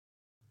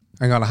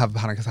I'm going to have a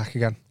panic attack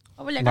again.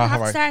 Oh, well, you're going to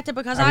have to start it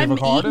because I'm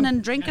eating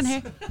and drinking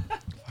here.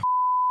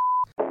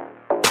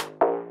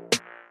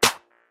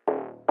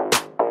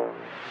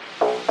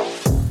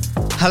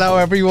 Hello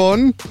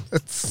everyone,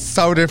 it's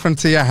so different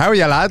to you. How are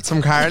you lads?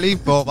 I'm Carly,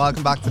 but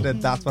welcome back to the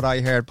That's What I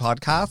Heard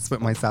podcast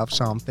with myself,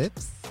 Sean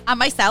Phipps. And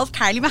myself,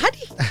 Carly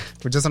Mahady.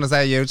 We just want to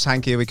say a huge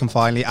thank you. We can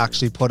finally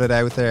actually put it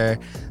out there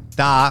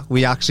that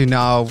we actually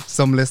know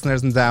some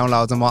listeners and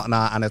downloads and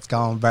whatnot, and it's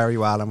going very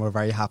well, and we're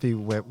very happy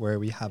with where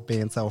we have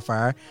been so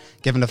far,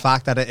 given the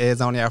fact that it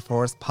is only our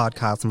first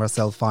podcast and we're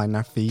still finding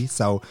our feet.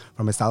 So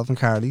for myself and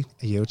Carly,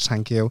 a huge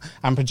thank you,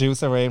 and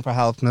producer Rain for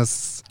helping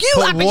us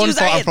put one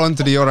foot in front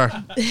of the other,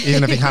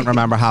 even if you can't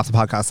remember half the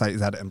podcast that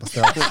he's editing, but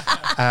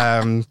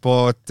still.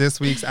 But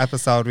this week's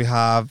episode we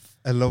have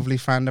a lovely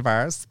friend of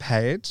ours,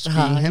 Paige,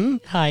 Behan.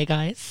 Hi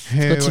guys.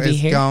 Who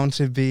is going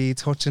to be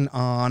touching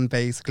on,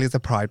 basically, it's a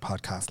Pride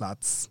podcast,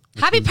 lads.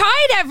 Happy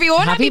Pride,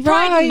 everyone. Happy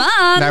Pride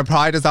Month. Now,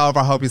 Pride is over.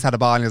 I hope you've had a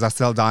ball and you're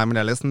still dying when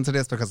you're listening to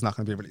this, because it's not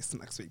going to be released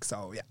next week.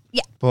 So, yeah.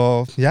 Yeah.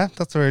 But, yeah,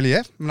 that's really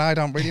it. And I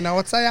don't really know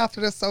what to say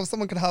after this. So, if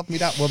someone could help me,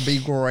 that would be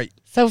great.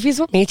 So if you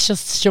want me to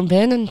just jump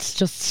in and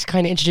just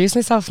kind of introduce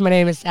myself. My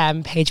name is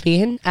Paige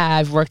Behan.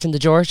 I've worked in the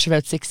George for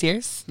about 6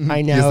 years.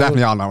 I know. You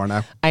definitely all know her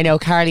now. I know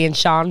Carly and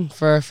Sean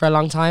for a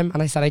long time,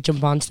 and I said I'd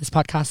jump onto this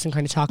podcast and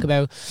kind of talk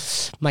about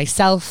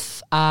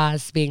myself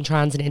as being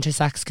trans and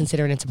intersex,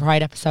 considering it's a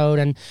Pride episode,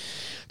 and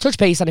touch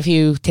base on a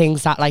few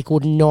things that like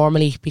would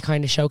normally be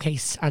kind of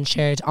showcased and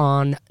shared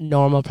on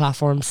normal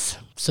platforms,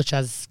 such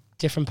as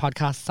different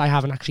podcasts. I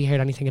haven't actually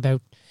heard anything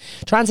about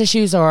trans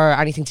issues or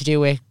anything to do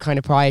with kind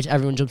of Pride.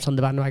 Everyone jumps on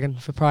the bandwagon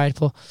for Pride,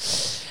 but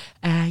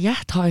yeah,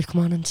 thought I'd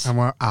come on and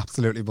we're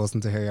absolutely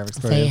buzzing to hear your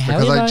experience,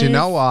 because like, do you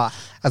know what,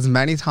 as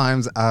many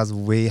times as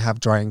we have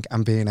drank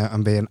and been out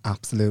and being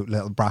absolute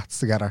little brats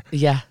together,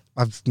 yeah,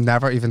 I've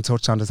never even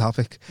touched on the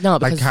topic. No,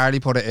 like Carly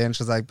put it in,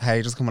 she's like,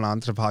 Paige is coming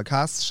on to the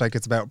podcast, she's like,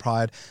 it's about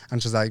Pride,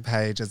 and she's like,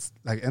 Paige, it's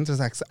like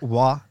intersex.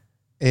 What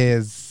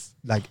is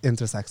like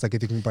intersex? Like,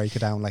 if you can break it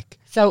down, like.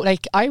 So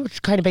like I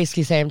would kind of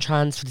basically say I'm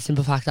trans for the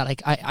simple fact that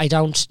like I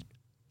don't,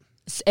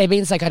 it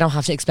means like I don't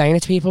have to explain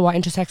it to people what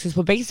intersex is,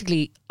 but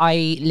basically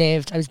I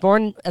was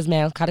born as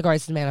male,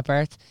 categorised as male at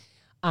birth,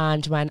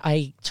 and when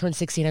I turned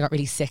 16 I got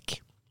really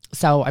sick,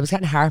 so I was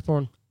getting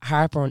heartburn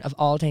of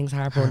all things,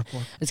 heartburn.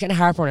 I was getting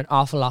heartburn an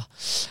awful lot,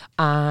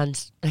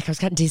 and like I was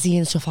getting dizzy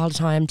and stuff all the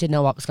time, didn't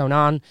know what was going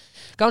on.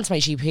 Going to my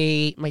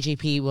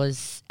GP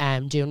was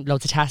doing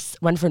loads of tests,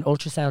 went for an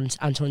ultrasound,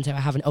 and turns out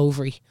I have an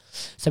ovary,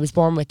 so I was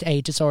born with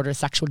a disorder of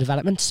sexual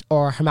development,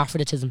 or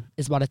hermaphroditism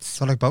is what it's.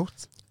 So like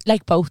both?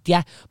 Like both,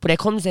 yeah, but it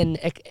comes in,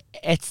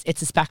 it's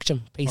a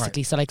spectrum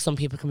basically, right. So like some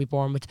people can be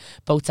born with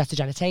both sets of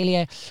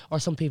genitalia, or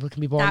some people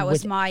can be born with. That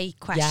was my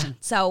question. Yeah.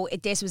 So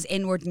this was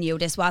inward in you,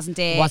 this wasn't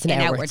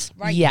outward.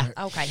 Right. Yeah.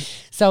 Okay.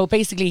 So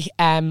basically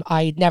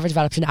I never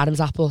developed an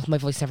Adam's apple, my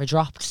voice never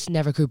dropped,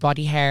 never grew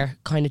body hair,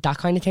 kind of that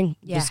kind of thing.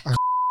 Yeah.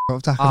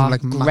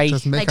 Like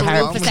great. Like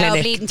terrible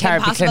clinic.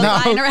 Therapy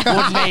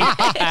would make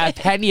a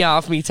penny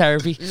off me,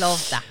 therapy.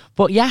 Love that.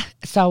 But yeah,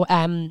 so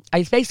I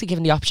was basically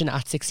given the option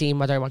at 16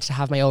 whether I wanted to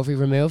have my ovary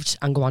removed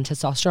and go on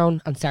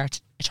testosterone and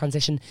start a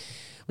transition.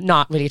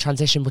 Not really a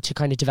transition, but to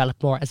kind of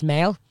develop more as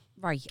male.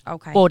 Right,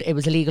 okay. But it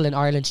was illegal in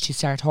Ireland to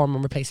start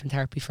hormone replacement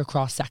therapy for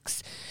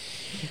cross-sex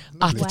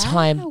at the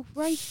time.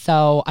 Right.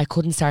 So I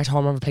couldn't start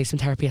hormone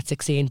replacement therapy at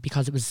 16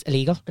 because it was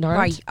illegal in Ireland.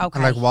 Right, okay.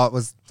 And like, what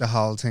was the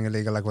whole thing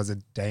illegal? Like, was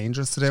it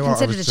dangerous to do?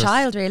 Considered a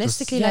child,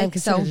 realistically. Yeah,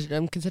 like,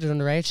 I'm considered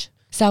underage.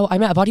 So I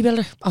met a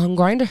bodybuilder on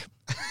Grindr.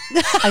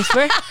 I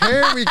swear.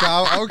 Here we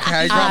go.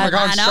 Okay, we're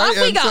going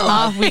straight into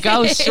off we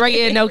go straight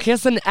in, no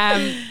kissing.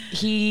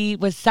 He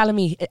was selling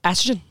me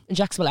estrogen,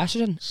 injectable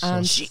estrogen,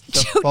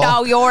 and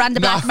no, you're on the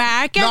black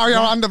market. No, you're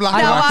on the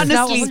black market.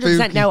 No, honestly,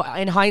 100%. No,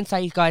 in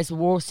hindsight, guys, the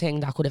worst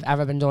thing that could have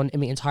ever been done in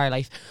my entire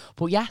life.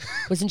 But yeah,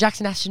 was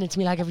injecting estrogen into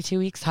me like every 2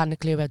 weeks. Hadn't a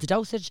clue about the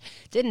dosage.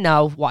 Didn't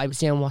know what I was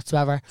doing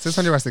whatsoever. Is this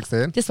when you were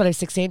 16? This when I was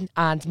 16,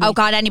 and oh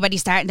god, anybody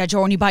starting their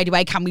journey, by the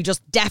way, can we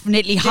just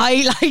definitely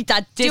highlight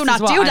that? Do not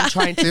do that.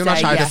 Do not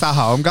try this at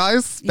home,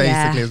 guys.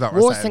 Basically, is what we're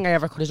saying. Worst thing I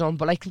ever could have done.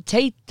 But like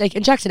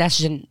injecting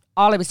estrogen,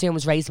 all I was doing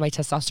was raising my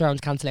testosterone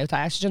to cancel out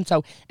that estrogen.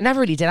 So it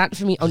never really did anything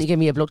for me, only gave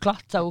me a blood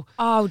clot. So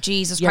oh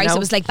Jesus Christ, it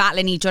was like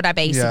battling each other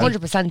basically.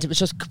 100%. It was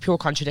just pure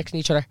contradicting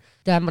each other.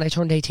 Then when I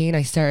turned 18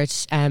 I started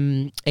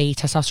a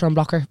testosterone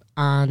blocker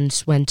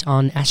and went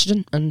on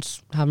estrogen,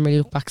 and haven't really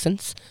looked back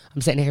since.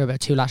 I'm sitting here about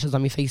 2 lashes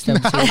on my face now.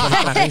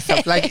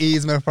 Like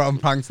Easman from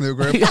Prank's new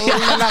group.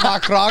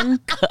 But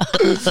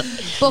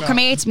come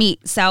here to me.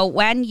 So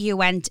when you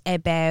went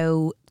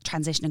about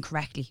transitioning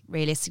correctly,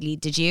 realistically,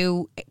 did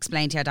you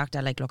explain to your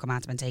doctor, like, look,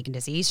 I've been taking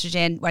this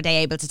estrogen? Were they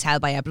able to tell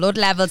by your blood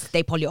levels? Did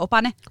they pull you up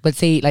on it? But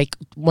see, like,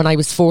 when I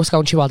was forced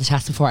going through all the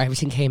tests before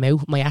everything came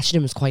out, my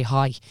estrogen was quite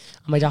high,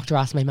 and my doctor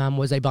asked my mum,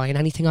 was I buying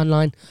anything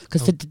online?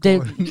 Because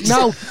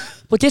no,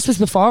 but this was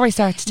before I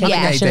started taking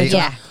estrogen.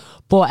 Yeah.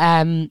 But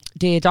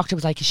the doctor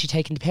was like, is she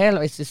taking the pill,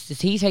 or is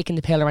he taking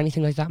the pill or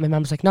anything like that? My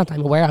mum was like, not that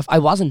I'm aware of. I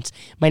wasn't.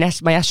 My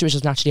estrogen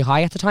was naturally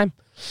high at the time.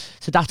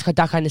 So that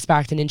kind of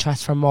sparked an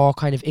interest for more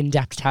kind of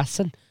in-depth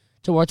testing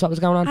towards what was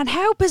going on. And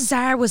how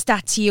bizarre was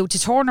that to you to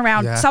turn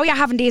around? Yeah. So you're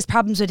having these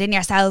problems within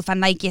yourself, and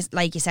like you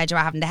said, you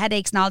were having the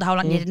headaches and all the whole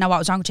lot, and you didn't know what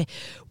was wrong with you.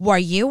 Were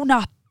you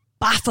not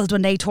baffled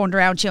when they turned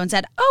around to you and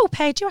said, "Oh,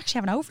 Paige, you actually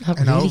have an ovary"? Not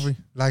An really. ovary.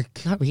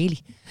 Like, Not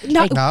really.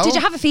 No, No. did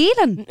you have a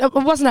feeling? It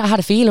wasn't that I had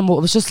a feeling, but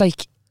it was just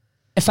like,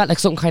 it felt like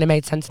something kind of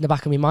made sense in the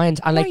back of my mind.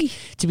 And like, Right.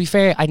 to be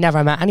fair, I'd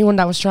never met anyone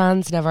that was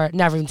trans, never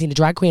even seen a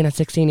drag queen at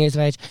 16 years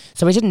of age.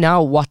 So I didn't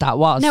know what that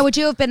was. Now, would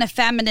you have been a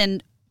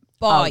feminine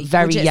boy? Oh,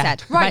 very, would you have yeah.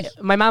 said? Right.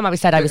 My mum always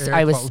said I was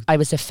Air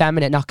quote.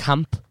 effeminate, not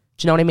camp. Do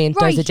you know what I mean?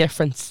 Right. There's a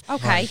difference.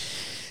 Okay.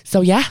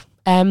 So yeah,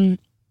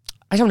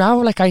 I don't know.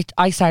 Like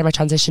I started my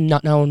transition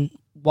not knowing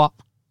what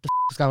the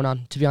was going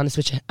on, to be honest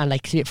with you. And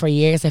like for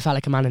years, I felt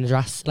like a man in a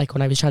dress. Like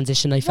when I was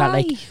transitioning, I felt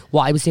like Right.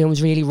 what I was doing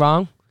was really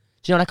wrong.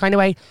 Do you know that kind of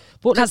way?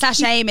 But Because like,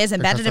 that shame is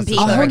embedded in Because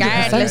people, that's-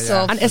 regardless Yeah,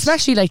 yeah. of. and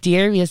especially like the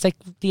areas like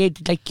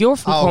you're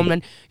from Oh.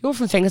 Crumlin, you're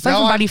from things. I'm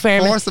no, from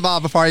Ballyfermot. first of all,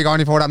 before you go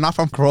any further, I'm not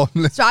from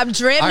Crumlin. So I'm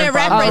driven I'm to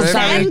from Oh, Brisbane.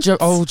 sorry. represent.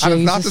 Oh, And it's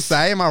not the Jesus.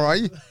 same,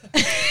 alright?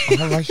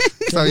 All right.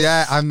 So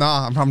yeah, I'm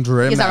not. I'm from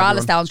Drim. Is that all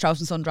the everyone. Stones Throws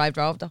and Sun Drive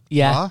drove though?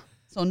 Yeah. What?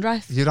 Sun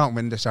Drive? You don't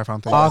win this, you're from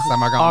Or, Paige.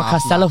 Am I going or off now?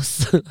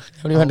 Castellos.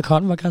 Only went to call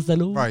him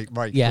Castello. Right,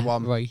 Yeah, the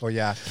one. right. But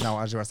yeah, no,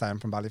 as you were saying,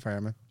 from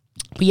Ballyfermot.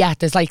 But yeah,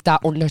 there's like that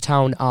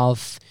undertone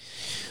of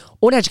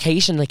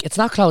uneducation. Like it's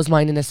not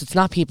closed-mindedness. It's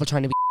not people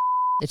trying to be.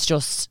 It's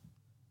just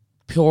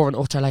pure and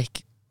utter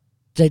like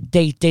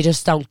they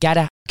just don't get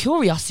it.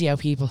 Curiosity of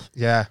people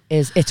Yeah.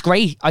 it's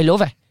great. I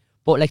love it.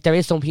 But like there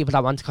is some people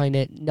that want to kind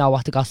of know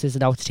what the goss is and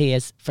know what the tea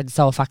is for the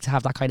sole fact to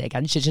have that kind of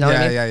against you. Do you know what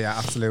I mean? Yeah,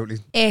 absolutely.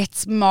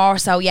 It's more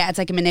so, yeah, it's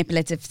like a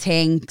manipulative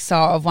thing,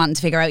 sort of wanting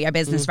to figure out your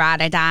business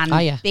rather than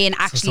being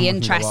actually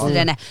someone can go interested on.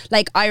 in it.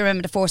 Like, I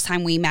remember the first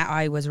time we met,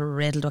 I was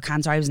riddled with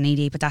cancer. I was knee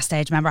deep at that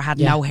stage. Remember, I had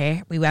no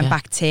hair. We went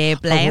back to Oh, we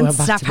Blaine's, went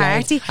back that to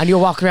Blaine. party. And you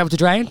were walking around with the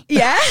drain?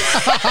 Yeah.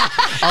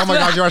 Oh my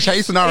God, you were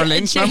chasing our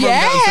lynch. Remember when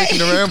we got sick in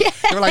the room?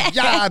 You were like,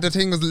 yeah, the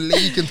thing was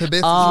leaking to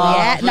bits.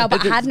 Yeah, no,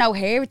 but I had no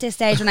hair at this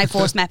stage when I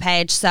first met Paige.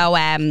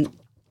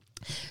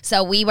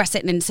 So we were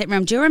sitting in the sitting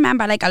room. Do you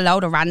remember like a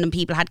load of random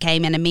people had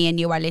came in and me and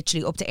you were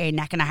literally up to ear,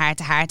 neck and a heart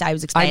to heart. I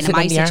was I'm explaining sitting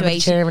my on the arm of the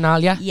situation. chair and all,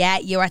 yeah. Yeah,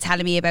 you were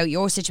telling me about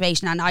your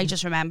situation and I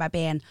just remember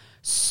being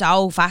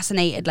so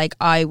fascinated. Like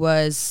I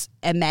was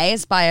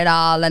amazed by it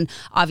all, and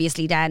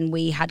obviously then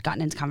we had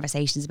gotten into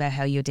conversations about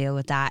how you deal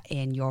with that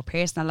in your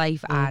personal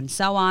life and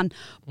so on.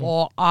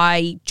 But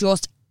I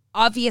just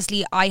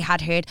obviously I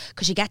had heard,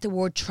 because you get the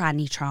word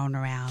tranny thrown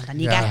around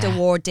and you get the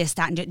word this,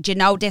 that, and do you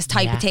know this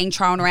type of thing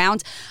thrown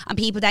around, and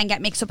people then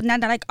get mixed up and then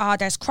they're like, oh,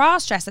 there's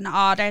cross-dressing,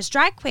 oh, there's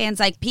drag queens.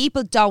 Like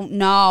people don't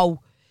know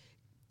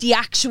the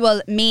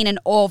actual meaning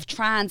of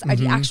trans or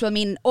the actual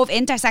meaning of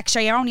intersex.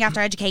 Sure, you're only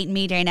after educating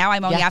me there now.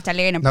 I'm only after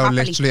learning No,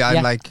 properly. literally,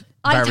 I'm like,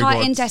 I very thought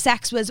good.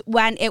 intersex was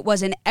when it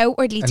was an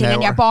outwardly An thing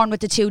and you're outward. born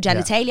with the two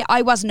genitalia.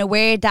 I wasn't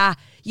aware that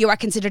you are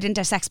considered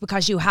intersex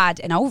because you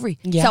had an ovary.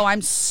 Yeah. So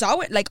I'm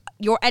so, like,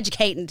 you're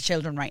educating the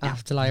children right now.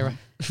 After Lyra.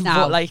 No.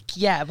 But like,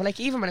 yeah, but like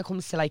even when it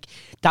comes to like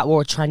that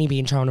word tranny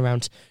being thrown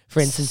around, for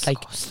instance,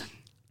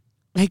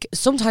 like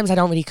sometimes I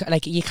don't really,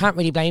 like you can't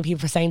really blame people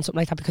for saying something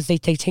like that because they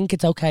think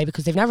it's okay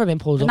because they've never been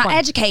pulled They're up not on.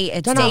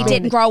 educated. They're They not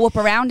didn't grow up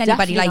around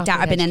anybody Definitely like not that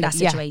or being been in that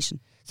educated, yeah. situation.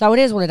 So it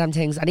is one of them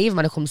things. And even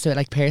when it comes to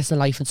like personal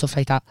life and stuff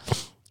like that,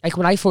 like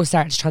when I first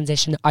started to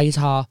transition, I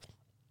thought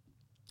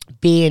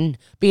being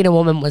a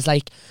woman was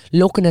like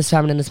looking as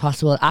feminine as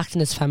possible,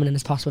 acting as feminine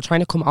as possible, trying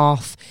to come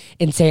off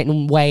in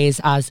certain ways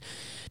as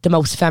the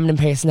most feminine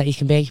person that you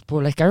can be.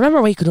 But like I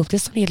remember waking up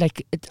this only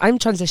like I'm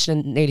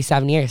transitioning nearly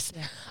 7 years,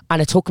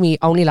 and it took me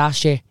only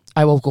last year.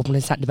 I woke up and I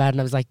sat in the bed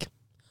and I was like,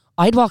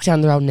 I'd walk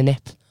down the road in a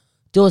nip.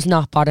 Does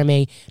not bother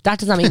me. That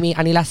does not make me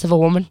any less of a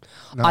woman.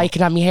 No. I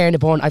can have my hair in a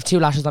bun. I have 2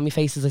 lashes on my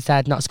face, as I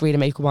said, not a screen of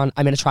makeup on.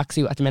 I'm in a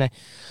tracksuit at the minute.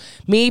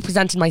 Me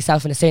presenting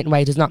myself in a certain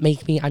way does not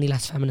make me any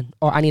less feminine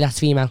or any less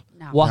female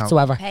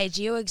whatsoever. Paige,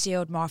 you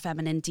exude more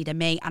femininity than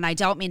me, and I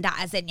don't mean that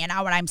as in, you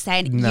know what I'm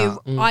saying. No.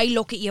 I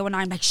look at you and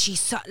I'm like, she's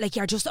so, like,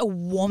 you're just a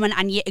woman,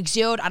 and you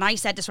exude, and I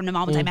said this from the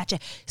moment I met you,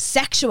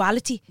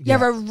 sexuality.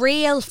 You're a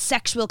real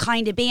sexual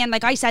kind of being.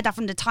 Like I said that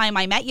from the time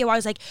I met you. I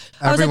was like,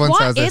 Everyone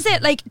what says is it.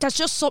 it? Like there's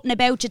just something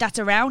about you that's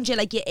around you.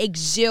 Like you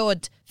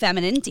exude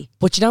femininity.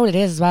 But you know what it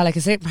is as well, like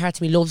a certain part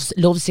of me loves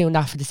doing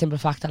that for the simple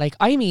fact that like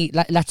I meet,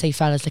 let's say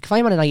fellas, like if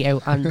I'm on a night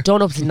out and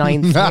done up to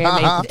 9, hair,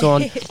 makeup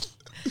done,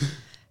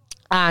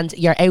 and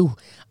you're out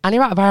and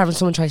you're at a bar and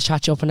someone tries to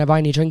chat you up and they're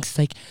buying you drinks, it's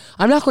like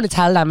I'm not going to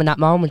tell them in that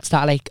moment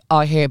that like,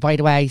 oh here, by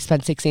the way, I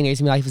spent 16 years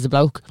of my life as a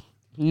bloke.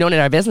 None of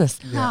their business.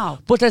 No.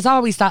 But there's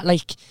always that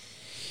like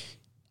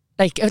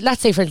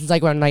let's say for instance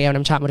like when I'm on a night out and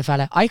I'm chatting with a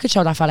fella, I could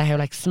show that fella how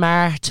like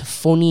smart,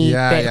 funny,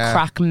 bit of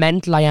crack,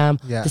 mental I am.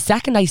 Yeah. The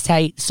second I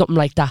say something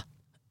like that,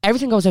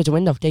 everything goes out the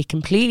window. They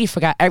completely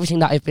forget everything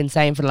that I've been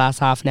saying for the last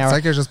half an hour. It's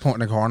like you're just put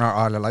in a corner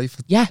all your life.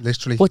 Yeah.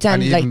 Literally. But then,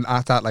 and even like-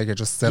 at that, like you're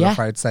just still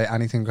afraid to say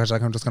anything because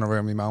like I'm just going to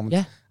ruin my moment.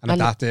 Yeah. And if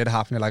And- that did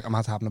happen, you're like, I'm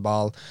not having a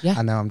ball. Yeah.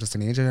 And now I'm just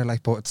an idiot. You're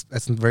like, but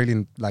it's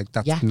really like,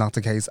 that's Yeah. not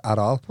the case at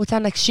all. But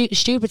then like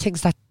stupid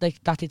things that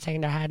like that they'd say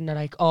in their head and they're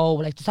like, oh,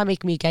 like does that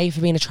make me gay for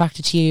being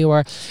attracted to you? Or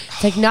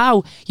it's like,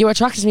 no, you're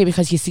attracted to me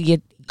because you see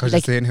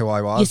Because you're seeing who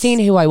I was. You're seeing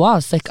who I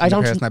was. Like, I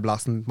don't. The person I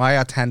blossomed. My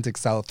authentic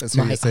self is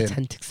who My you're seeing.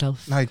 authentic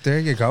self. Like, there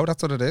you go.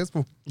 That's what it is.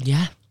 But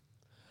Yeah.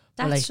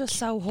 That's Like- just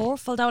so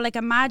hurtful though. Like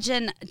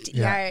imagine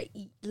Yeah.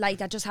 you're like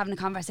that, just having a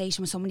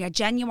conversation with someone, you're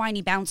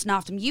genuinely bouncing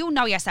off them. You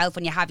know yourself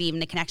when you have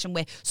even a connection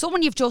with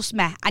someone you've just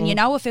met, and you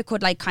know if it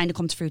could like kind of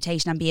come to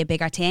fruition and be a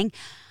bigger thing,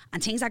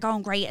 and things are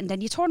going great, and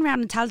then you turn around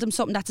and tell them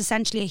something that's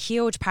essentially a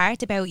huge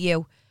part about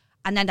you,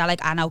 and then they're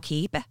like, "I know,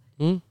 keep it."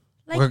 Like,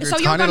 Well, so it's you're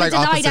kinda going to like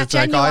deny that opposites,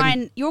 like,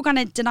 genuine. You're going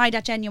to deny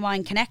that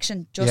genuine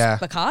connection just Yeah.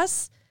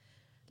 because.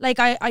 Like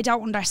I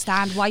don't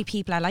understand why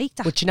people are like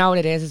that. But you know what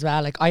it is as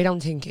well. Like, I don't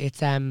think it's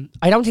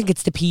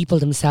the people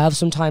themselves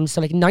sometimes.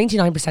 So like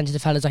 99% of the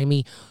fellas I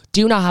meet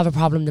do not have a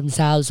problem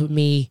themselves with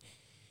me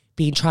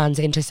being trans,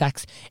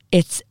 intersex.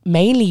 It's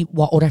mainly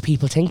what other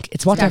people think.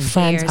 It's what their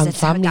friends fears, and it's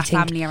how family their think.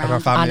 family or around. our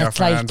family And or it's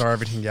like, friends or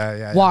everything.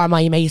 Yeah. What are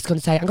my mates going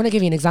to say? I'm going to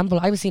give you an example.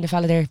 I was seeing a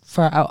fella there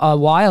for a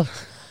while.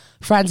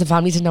 Friends and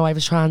family didn't know I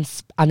was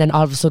trans, and then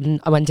all of a sudden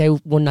I went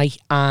out one night,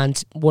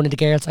 and one of the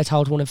girls, I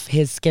told one of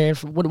his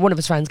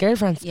friends'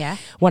 girlfriends. Yeah.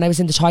 When I was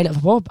in the toilet of a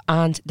pub,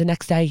 and the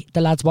next day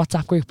the lads'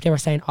 WhatsApp group, they were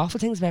saying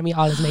awful things about me,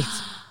 all his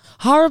mates.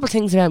 Horrible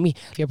things about me.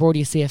 If you're bored,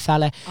 you see a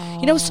fella,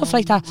 stuff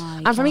like that.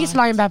 my And for me to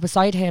lie in bed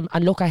beside him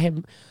and look at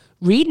him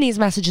reading these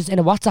messages in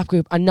a WhatsApp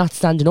group and not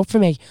standing up for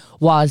me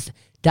was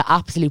the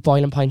absolute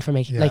boiling point for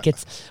me. Yeah. Like,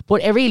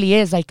 but it really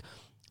is like,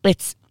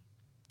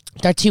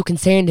 they're too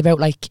concerned about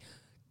like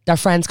their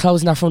friends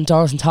closing their front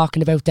doors and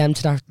talking about them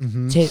to their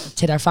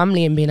to their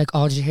family and being like,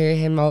 oh, did you hear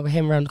him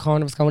around the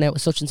corner was going out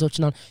with such and such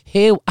and on?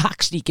 Who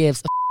actually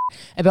gives a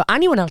about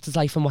anyone else's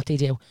life and what they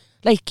do?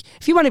 Like,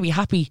 if you want to be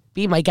happy,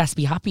 be my guest,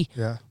 be happy.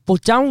 Yeah.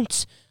 But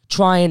don't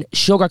try and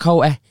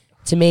sugarcoat it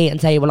to me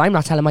and say, well, I'm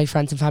not telling my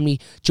friends and family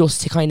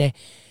just to kind of,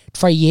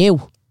 for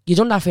you. You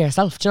done that for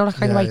yourself. Do you know that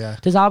kind of way? Yeah.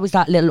 There's always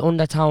that little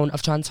undertone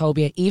of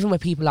transphobia, even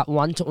with people that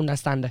want to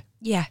understand it.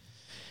 Yeah.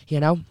 You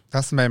know?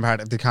 That's the main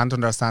part. If they can't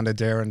understand it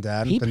there and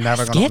then, People they're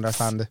never are going to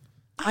skits. understand it.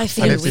 I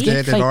feel And if they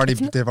did,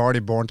 like, they've already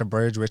burnt a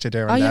bridge with you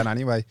there and Oh, then yeah.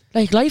 anyway.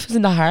 like, life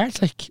isn't that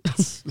hard. Like,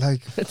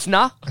 Like, it's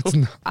not. it's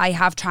not. I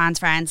have trans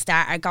friends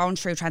that are going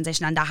through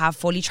transition and that have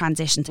fully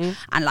transitioned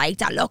and like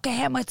that, look at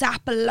him with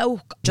that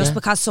below. Just Yeah.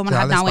 because someone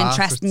had Jealous no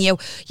interest in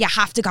bastards. you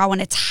have to go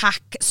and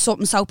attack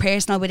something so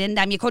personal within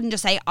them. You couldn't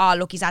just say, oh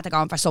look, he's at the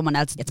going for someone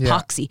else, it's Yeah.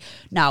 poxy.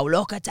 No,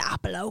 look at that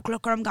below,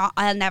 look where I'm going.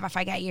 I'll never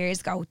forget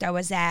years ago there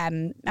was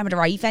remember the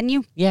Riot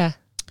venue? Yeah.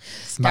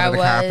 Smell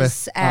There of the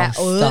was carpet.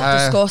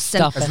 disgusting.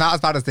 Stop. It's not as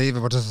bad as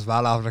David, but just as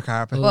well off the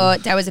carpet.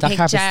 But there was a That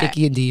carpet's picture.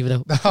 sticky and diva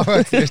though. No,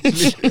 it's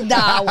literally-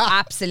 No,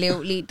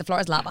 absolutely. The floor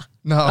is lava.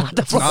 no,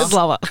 it's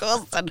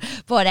not.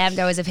 But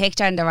there was a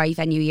picture in the Riot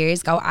venue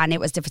years ago, and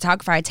it was the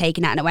photographer had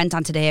taken it, and it went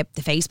onto the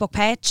Facebook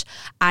page,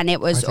 and it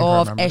was I think I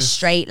of remember a this.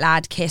 straight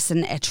lad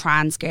kissing a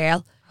trans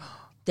girl.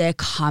 The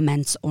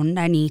comments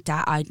underneath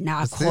that, I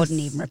couldn't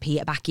even repeat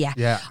it back.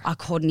 Yeah. I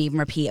couldn't even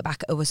repeat it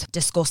back. It was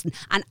disgusting.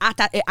 And at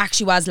that, it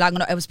actually was long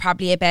enough. It was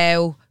probably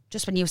about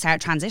just when you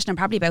started transitioning,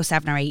 probably about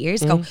 7 or 8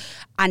 years ago.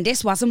 And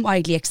this wasn't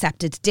widely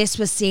accepted. This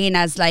was seen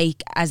as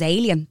as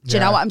alien. Do you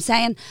know Yeah. what I'm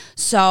saying?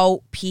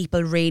 So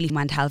people really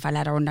went hellfire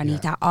letter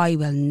underneath that. I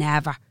will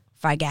never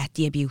forget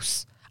the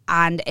abuse.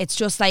 And it's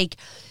just like,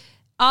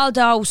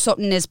 although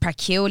something is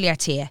peculiar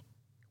to you,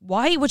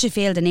 why would you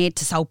feel the need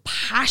to so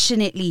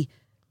passionately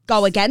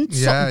go against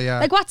Yeah, something? yeah.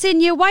 Like, what's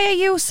in you? Why are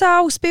you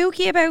so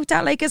spooky about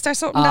that? Like, is there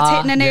something that's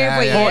hitting a nerve yeah,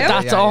 with yeah, you? yeah,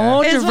 That's yeah,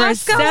 yeah. 100%. Is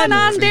what's going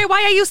on there?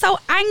 Why are you so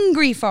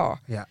angry for?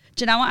 Yeah.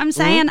 Do you know what I'm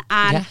saying?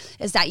 And Yeah.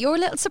 is that your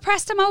little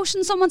suppressed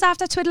emotion someone's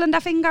after twiddling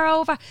their finger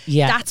over?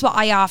 Yeah. That's what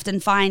I often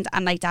find.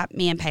 And like that,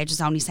 me and Paige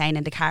was only saying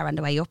in the car on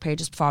the way up here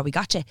just before we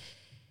got you.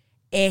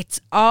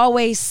 It's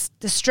always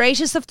the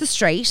straightest of the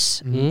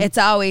straight. It's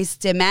always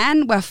the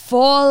men with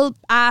full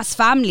ass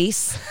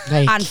families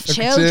Like, and look at you.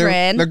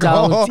 children. Look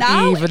Don't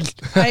No, even.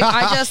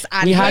 I just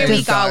and We had here we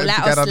this go. time Let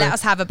together. let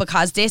us have it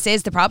because this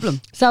is the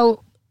problem.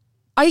 So,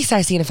 I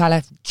started seeing a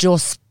fella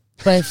just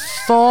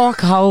before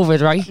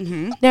COVID, right?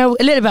 Now,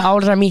 a little bit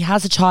older than me,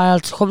 has a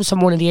child, comes from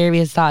one of the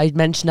areas that I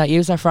mentioned that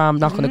you are from.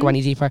 Not going to go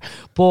any deeper.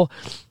 But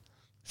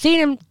seeing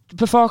him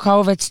before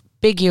COVID,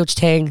 big, huge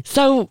thing.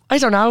 So, I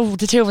don't know,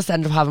 the two of us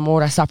ended up having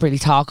more. I stopped really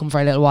talking for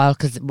a little while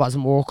because it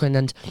wasn't working,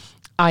 and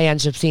I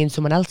ended up seeing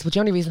someone else. But the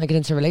only reason I got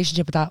into a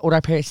relationship with that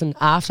other person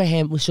after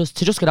him was just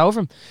to get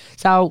over him.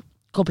 So,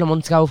 a couple of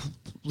months ago,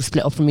 we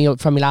split up from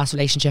my last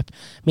relationship.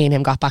 Me and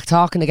him got back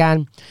talking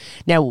again.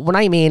 Now, when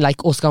I mean like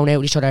us going out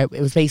with each other, it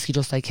was basically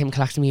just like him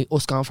collecting me,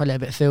 us going for a little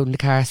bit of food in the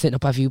car, sitting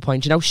up at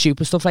Viewpoint,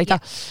 stupid stuff like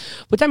that.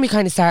 But then we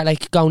kind of started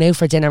like going out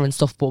for dinner and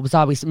stuff. But it was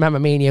always, remember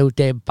me and you,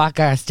 the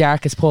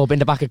darkest pub in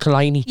the back of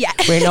Killiney, Yeah.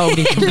 where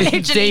nobody can really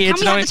Literally, see it.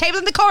 can we have the table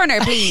in the corner,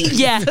 please?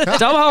 Yeah,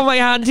 don't hold my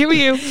hand. Who are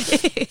you?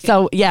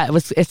 So yeah, it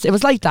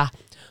was like that.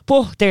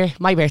 But there,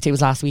 my birthday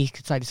was last week.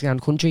 Decided to go down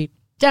the country.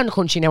 Down the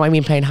country now. I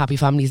mean, playing Happy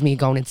Families, me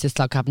going into this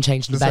log cabin,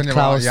 changing the This bed when you're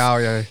clothes.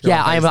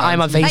 yeah,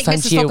 I'm on FaceTime Like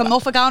Mrs. to you. fucking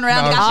Muffet going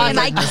around the No, gap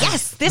she's being like,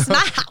 yes, this is my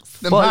house.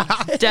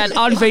 But then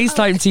on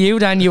FaceTime to you,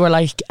 then you were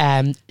like,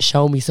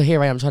 show me. So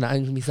here I am trying to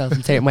angle myself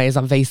in certain ways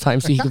on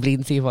FaceTime so you could bleed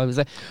and see if I was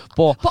it.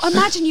 But But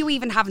imagine you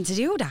even having to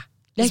do that.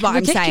 is what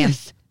I'm saying.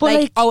 ridiculous. But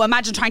like, oh,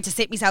 imagine trying to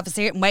sit myself a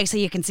certain way so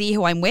you can see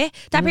who I'm with.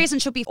 That person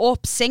should be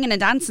up singing and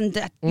dancing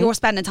that you're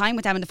spending time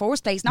with them in the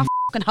first place, not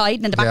fucking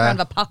hiding in the background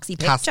of a poxy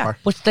picture. Casper.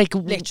 but like,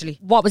 Literally.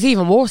 what was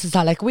even worse is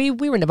that like we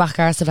were in the back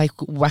arse of like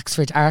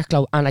Wexford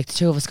Arklow, and like the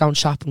two of us going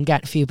shop and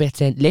get a few bits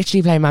in,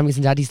 literally playing mammies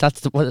and daddies.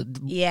 That's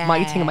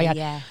my thing in my head.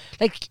 Yeah.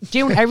 Like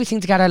doing everything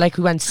together. Like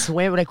we went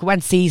swim, like we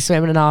went sea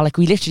swimming and all. Like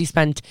we literally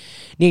spent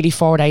nearly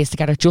 4 days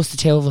together, just the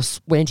two of us.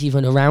 Weren't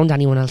even around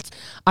anyone else,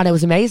 and it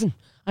was amazing.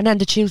 And then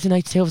the Tuesday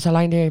night, the two of us are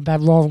lying there in bed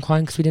roaring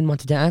crying because we didn't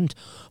want it to end.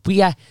 But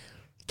yeah,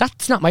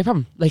 that's not my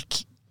problem. Like,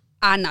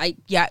 And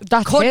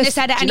That's couldn't his. have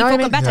said it Do you any know what I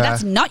fucking mean? better. Yeah.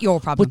 That's not your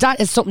problem. but that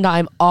is something that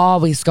I'm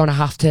always going to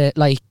have to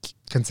like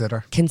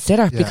Consider.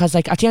 consider, Yeah. because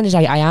like at the end of the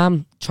day I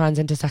am trans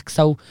intersex,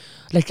 so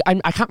like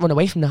I can't run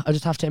away from that. I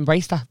just have to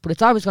embrace that, but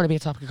it's always going to be a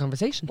topic of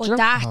conversation. But do you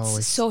know? that's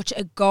Always. such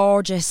a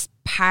gorgeous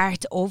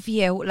part of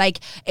you. Like,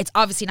 it's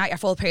obviously not your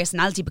full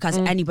personality, because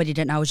anybody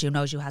that knows you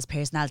has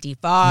personality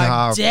for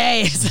No.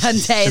 days and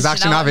days. She's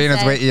actually not being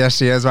as witty as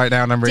she is right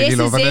now, and I'm really This is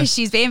loving it. it.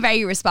 She's being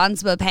very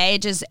responsible.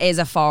 Paige is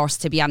a force,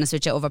 to be honest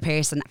with you, of a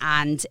person,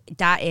 and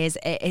that is,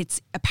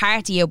 it's a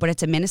part of you, but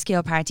it's a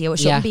minuscule part of you. It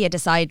shouldn't be a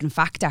deciding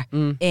factor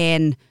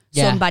in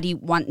somebody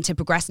wanting to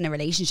progress in a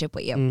relationship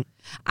with you.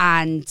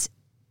 And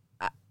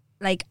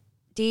like,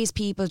 these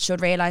people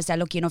should realise they're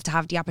lucky enough to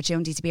have the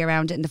opportunity to be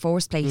around it in the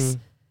first place.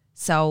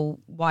 So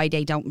why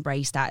they don't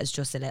embrace that is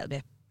just a little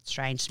bit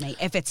strange to me.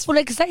 If it's Well,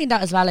 like saying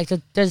that as well, like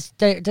there's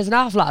an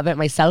awful lot about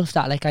myself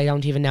that like I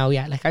don't even know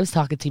yet. Like I was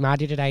talking to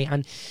Maddie today,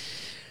 and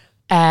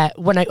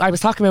when I was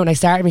talking about when I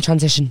started my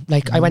transition,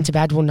 like I went to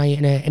bed one night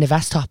in a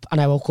vest top, and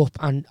I woke up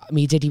and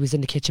me Diddy was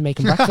in the kitchen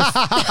making breakfast.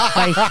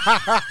 Like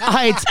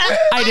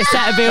I'd a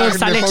set of bills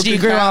that literally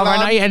grew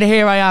overnight, and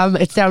here I am.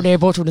 It's down there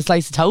butter and a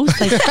slice of toast.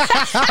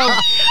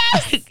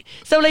 Like,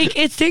 so like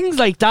it's things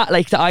like that,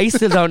 like that I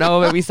still don't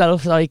know about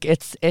myself. Like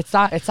it's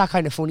that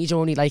kind of funny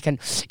journey. Like, and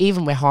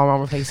even with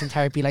hormone replacement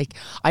therapy, like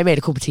I made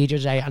a cup of tea the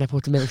other day and I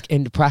put the milk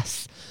in the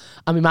press,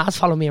 and my ma's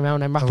following me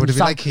around. I'm wrapping Would it be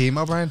sock- like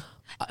chemo, Brian?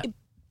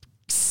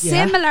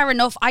 similar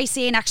enough. I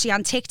seen actually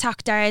on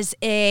TikTok, there's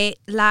a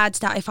lad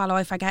that I follow,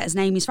 I forget his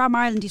name, he's from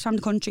Ireland, he's from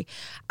the country,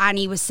 and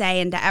he was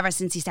saying that ever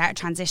since he started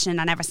transitioning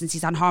and ever since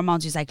he's on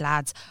hormones, he's like,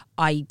 lads,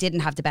 I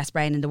didn't have the best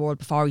brain in the world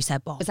before. He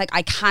said, but it's like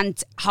I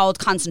can't hold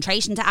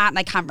concentration to that, and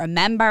I can't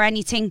remember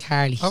anything.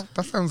 Carly. Oh,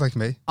 that sounds like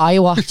me. I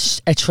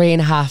watched a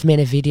 3.5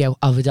 minute video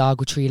of a dog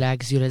with 3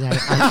 legs the other day, and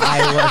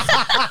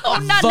I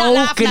I'm not Vocal-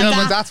 laughing at No, that.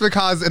 but that's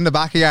because in the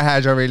back of your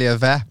head you're really a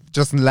vet,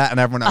 just letting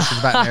everyone else is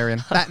a veterinarian.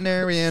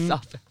 Veterinarian. was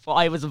but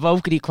I was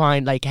vocally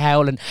crying, like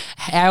howling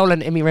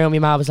in my room. My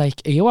mum was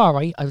like, "Are you all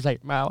right?" I was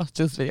like, "Ma, watch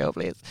this video,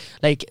 please."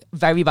 Like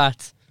very bad.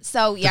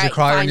 So Did yeah, you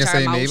cry when find you your see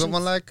me emotions. with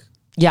one leg?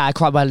 Yeah, I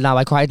cried. Well, no,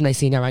 I cried when I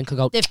seen her ankle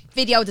go. The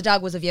video of the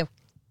dog was of you.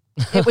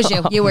 It was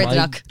you. You were Oh the my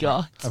dog.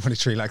 God. I've only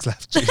 3 legs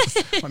left. Jesus.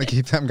 Want to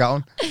keep them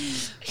going.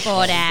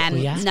 But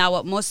yeah. no,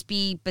 it must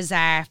be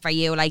bizarre for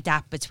you, like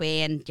that,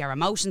 between your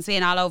emotions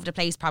being all over the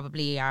place,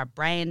 probably your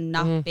brain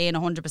not being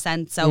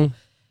 100%. So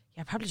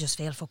you probably just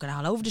feel fucking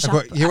all over the shop.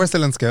 But you were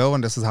still in school when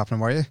this was happening,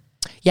 were you?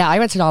 Yeah, I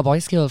went to an all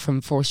boys school from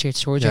first year to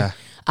third year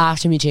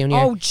after my junior.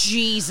 Oh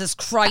Jesus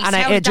Christ! and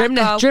how I did that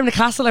go? Drimna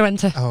Castle I went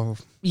to. Oh.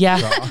 Yeah.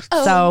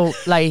 God. So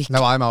like,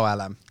 No, I'm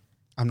OLM.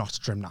 I'm not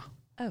Drimna.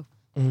 oh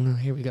no,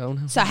 here we go.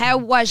 So how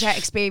was your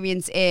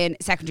experience in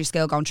secondary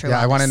school going through? Yeah,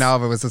 all I want to this? know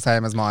if it was the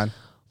same as mine.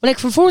 Well, like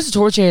from first to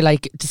third year,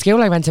 like the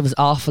school I went to was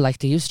awful. Like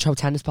they used to throw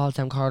tennis balls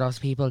down corridors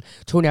to people,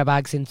 throwing their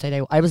bags inside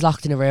out. I was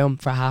locked in a room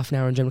for half an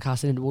hour in Jim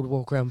Castle in the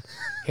woodwork room.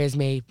 Here's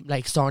me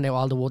like sorting out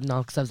all the wood and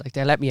all, because I was like,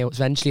 they'll let me out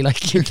eventually. Like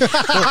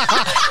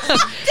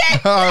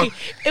Oh,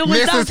 it was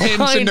Mrs. that Hinch in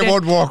kind the of-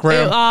 woodwork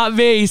room.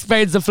 Me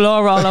spreads the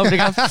floor all over the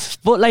gaff.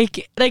 But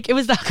like it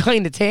was that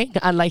kind of thing.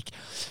 And like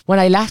when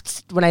I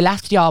left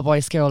the all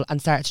boys school and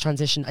started to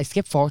transition, I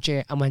skipped fourth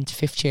year and went to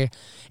fifth year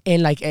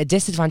in like a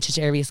disadvantaged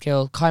area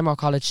school, Kymore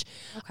College.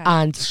 Okay.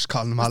 And Just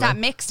calling them Was all that out.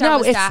 mixed or no,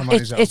 was it's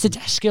that it's a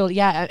dash skill,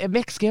 yeah, a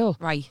mixed skill.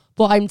 right?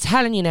 But I'm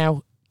telling you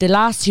now, the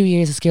last 2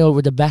 years of school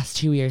were the best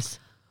 2 years.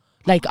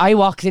 Like I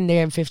walked in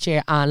there in fifth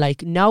year and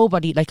like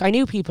nobody, like I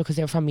knew people because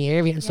they were from the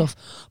area and stuff,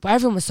 but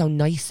everyone was so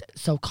nice,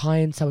 so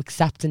kind, so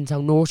accepting,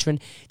 so nurturing.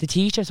 The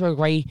teachers were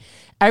great.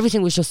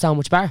 Everything was just so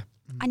much better.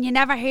 And you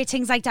never hear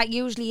things like that.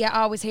 Usually you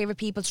always hear of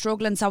people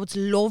struggling, so it's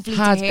lovely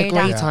Had to a hear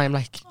great that. time,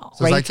 like So it great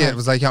was like time. it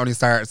was like you only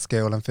started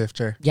school in 5th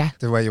year. Yeah.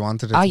 The way you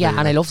wanted it. Oh to yeah, be,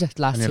 and I like. loved it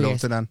the last And 2 you years.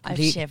 loved it then. I've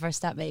Complete. shivers.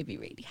 That made me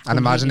really happy. And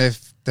imagine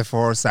if the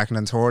 4th, 2nd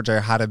and 3rd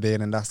year had it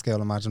been in that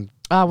school, imagine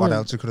Oh, what well,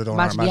 else you could have done.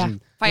 imagine, or yeah.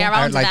 imagine For your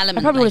Yeah, own like- I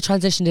development. probably would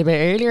like. have transitioned a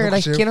bit earlier, Look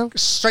like, at you know.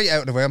 straight out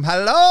of the womb.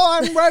 Hello,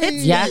 I'm ready.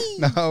 Yeah.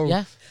 No.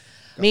 Yeah.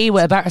 Me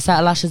with a better set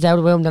of lashes out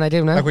of the womb than I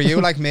do now. Like, were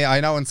you like me? I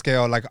know in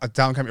school, like,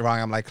 don't get me wrong,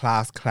 I'm like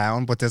class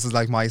clown, but this is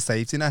like my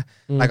safety net.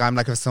 Like, I'm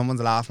like, if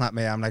someone's laughing at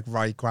me, I'm like,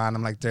 right, grand.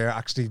 I'm like, they're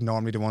actually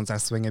normally the ones that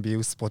swing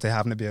abuse, but they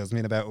haven't abused me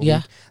in about a Yeah.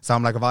 week. So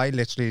I'm like, if I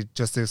literally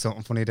just do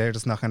something funny, they're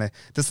just not gonna.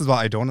 This is what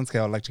I done in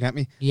school. Like, do you get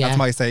me? Yeah. That's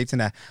my safety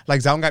net.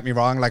 Like, don't get me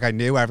wrong. Like, I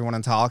knew everyone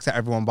and talked to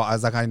everyone, but I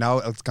was like, I know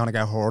it's gonna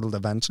get hurdled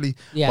eventually.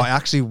 Yeah. But I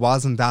actually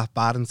wasn't that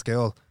bad in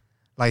school.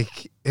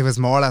 like it was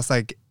more or less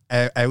like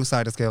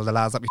outside of school, the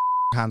lads that be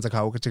cans of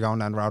coke at you going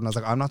down the road, and I was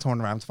like, I'm not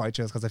turning around to fight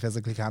you because I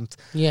physically can't.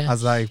 Yeah. I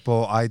was like,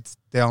 but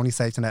the only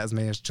safety net as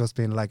me is just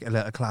being like a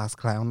little class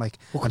clown, like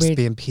and just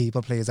being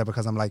people pleaser,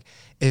 because I'm like,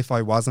 if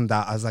I wasn't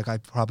that, I was like, I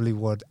probably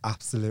would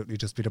absolutely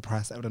just be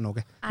depressed out of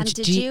nugget. And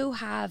did you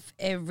have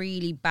a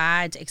really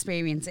bad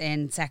experience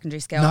in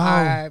secondary school?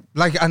 No,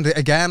 like, and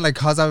again, like,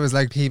 cause I was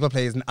like people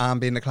pleasing and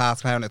being a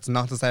class clown, it's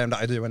not the same that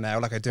I do it now.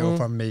 Like I do it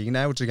for me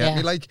now. Do you get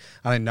me? Like,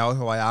 and I know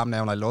who I am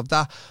now, and I love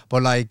that.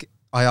 But like,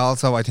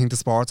 I think the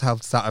sports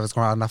helped that I was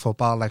going on that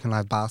football, like, and I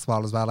had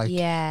basketball as well. Like,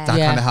 that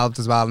kind of helped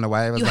as well in a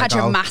way. You had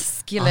your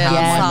masculine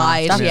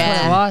side. That's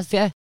what it was,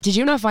 yeah. Did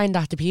you not find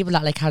that the people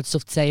that like had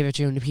stuff to say about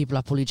you and the people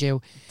that bullied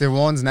you, the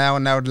ones now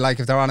like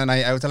if they're on a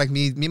night out, they're like,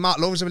 me Matt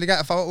loves you, will you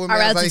get a photo with me? Or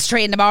else like, it's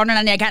 3 a.m.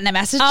 and you're getting a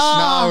message.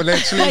 No,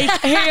 literally.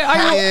 Like,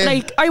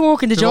 here, I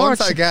walk in the George,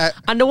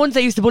 and the ones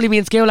that used to bully me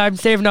in school, I'm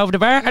saving over the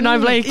bar, and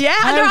I'm like,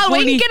 and they're all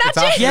winking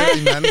at you.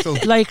 Absolutely mental.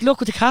 Like, look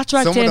with the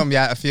cataract. Some of them,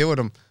 a few of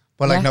them.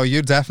 But like, no,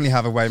 you definitely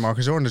have it way more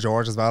because you're in the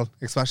George as well.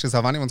 Especially so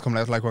if anyone's coming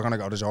out like, we're going to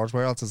go to George,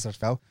 where else is there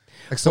fell?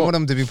 Like some of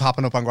them to be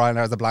popping up on Grindr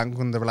as a blank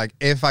one. They were like,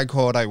 if I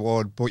could, I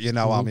would. But you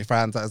know, all my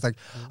friends, I was like,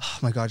 oh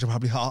my God, you're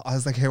probably hot. I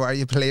was like, who are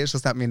you? Please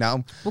just let me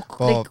know.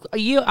 But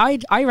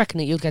like, I reckon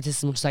that you'll get this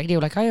as much as I do.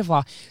 Like I have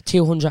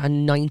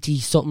 290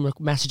 something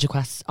message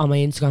requests on my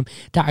Instagram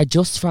that are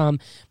just from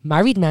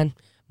married men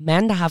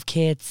that have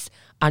kids,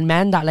 and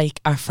men that like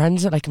are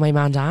friends with like my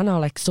man Dan or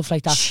like stuff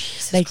like that.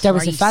 Jesus like there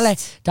was a Christ. fella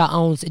that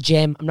owns a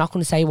gym. I'm not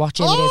going to say what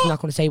gym it is. I'm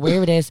not going to say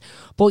where it is.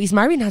 But he's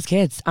married and has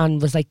kids,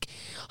 and was like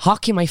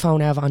hocking my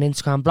phone out on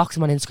Instagram, blocked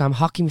him on Instagram,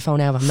 hocking my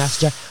phone out on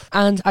Messenger.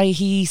 And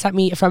he sent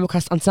me a friend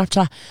request on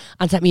Snapchat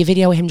and sent me a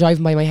video of him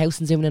driving by my house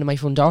and zooming in at my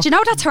front door. Do you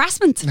know that's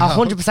harassment?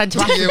 100%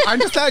 harassment. I'm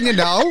just letting you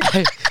know.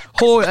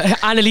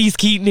 Annalise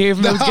Keaton here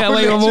from Get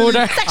Away with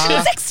Murder.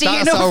 Section 60.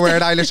 That's so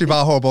weird. I literally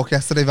bought her book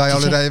yesterday,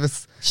 Viola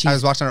Davis. I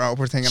was watching her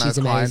Oprah thing and I was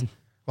crying.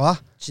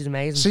 What? She's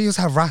amazing. She used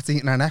to have rats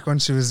eating her neck when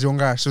she was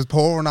younger. She was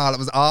poor and all. It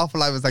was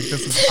awful. I was like,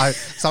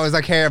 so I was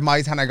like, here,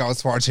 my tenner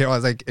goes towards you. I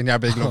was like, in your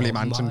big lovely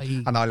mansion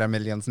and all your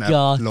millions now.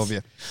 God. Love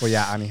you. But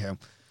yeah, anywho.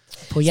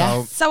 But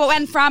yeah. So it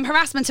went from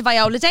harassment to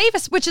Viola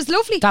Davis, which is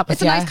lovely.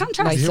 It's a nice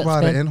contrast. Nice You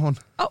brought it in, hon.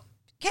 Oh,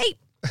 Kate.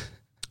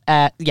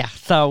 Yeah,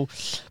 so,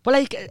 but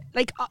like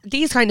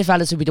these kind of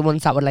fellas would be the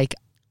ones that would like,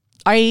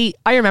 I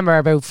remember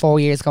about 4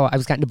 years ago, I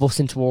was getting the bus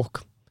into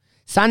work.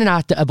 Standing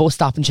at a bus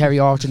stop in Cherry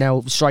Orchard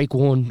now, strike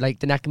one, like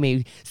the neck of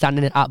me,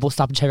 standing at a bus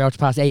stop in Cherry Orchard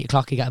past 8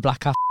 o'clock, you get a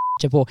black cat.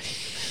 But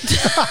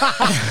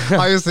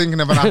I was thinking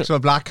of an actual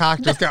black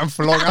cat just getting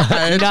flung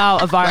ahead. No,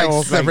 a viral.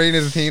 Like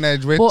Sabrina the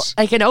Teenage Witch. But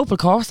like an Opel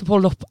Corsa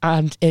pulled up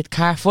and it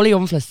car fully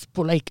unfless.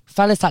 But like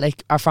fellas that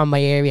like are from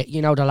my area,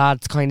 you know, the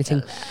lads kind of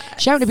thing,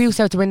 shouting abuse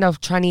out the window,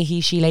 tranny,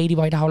 he, she, lady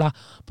boy, the whole lot.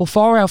 But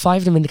 4 out of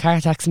 5 of them in the car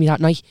texting me that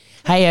night,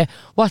 hey,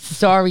 what's the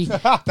story?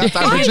 That's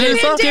our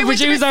producer. The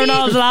producer and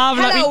all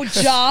laughing at me. Hello,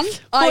 John.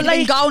 I'd like,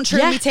 been going through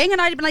my thing and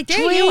I'd been like,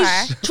 there you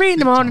are. 3 in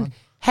the morning.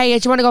 Hey,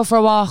 do you want to go for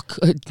a walk?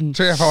 3 or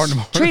 4 in the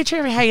morning.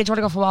 3, hey, do you want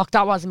to go for a walk?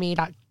 That wasn't me.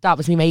 That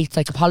was me mates.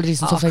 Like apologies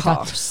and stuff like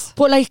that.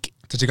 But like,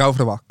 did you go for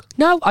the walk?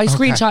 no, I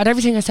screenshot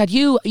everything. I said,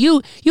 you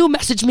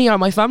message me or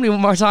my family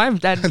one more time.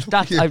 Then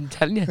that I'm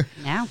telling you.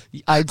 Now.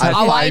 I'd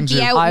I'd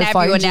be out and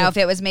everyone now. you. If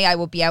it was me, I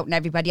would be out and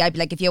everybody. I'd be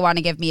like, if you want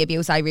to give me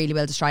abuse, I really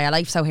will destroy your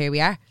life. So here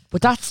we are.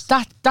 But that's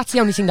the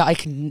only thing that I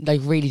can like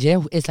really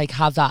do is like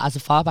have that as a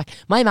fallback.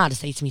 My man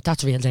say to me,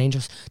 that's real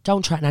dangerous.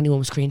 Don't threaten anyone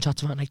with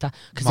screenshots or anything like that.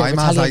 My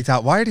man's like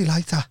that. Why are they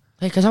like that?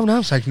 Like, I don't know.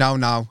 It's like,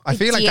 no. I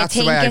feel like that's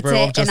the way I grew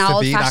up, just to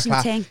be that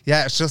class.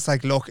 Yeah, it's just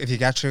like, look, if you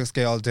get through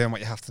school doing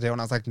what you have to do. And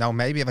I was like, no,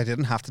 maybe if I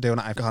didn't have to do it,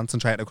 I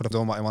concentrated, I could have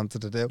done what I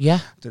wanted to do. Yeah.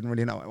 Didn't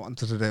really know what I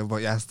wanted to do,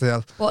 but yeah,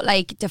 still. But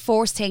like the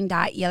first thing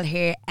that you'll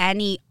hear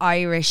any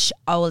Irish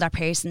older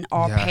person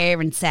or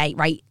parent say,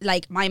 right?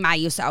 Like my ma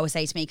used to always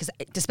say to me, because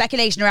the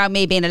speculation around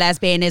me being a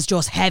lesbian is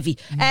just heavy.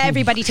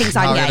 Everybody thinks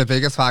I'm gay. You're the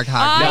biggest fag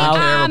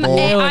hag.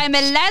 I'm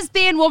a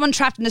lesbian woman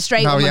trapped in a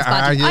straight woman's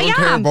body. I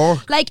am.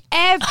 Like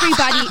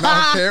everybody.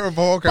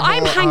 But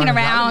I'm hanging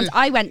around.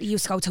 I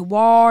used to go to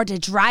War, the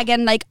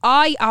Dragon. Like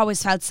I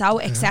always felt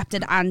so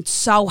accepted and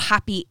so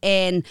happy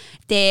in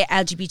the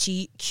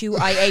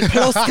LGBTQIA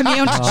plus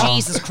community.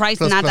 Jesus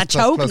Christ, and that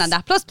choking and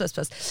that plus.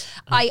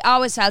 I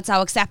always felt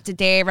so accepted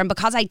there, and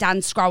because I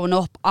danced growing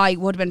up, I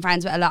would have been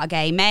friends with a lot of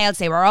gay males.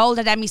 They were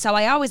older than me, so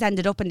I always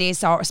ended up in these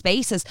sort of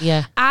spaces.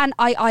 Yeah. And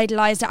I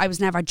idolised it. I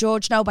was never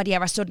judged. Nobody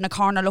ever stood in a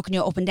corner looking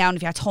you up and down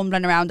if you're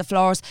tumbling around the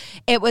floors.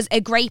 It was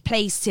a great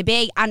place to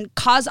be, and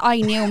because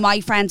I knew my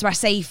friends were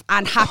safe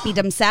and happy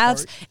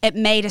themselves, it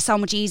made it so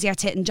much easier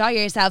to enjoy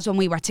yourselves when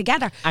we were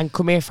together. And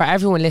come here, for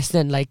everyone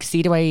listening, like,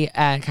 see the way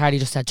Carly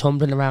just said,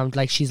 tumbling around,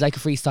 like she's like a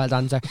freestyle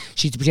dancer.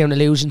 She's doing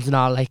illusions and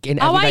all, like in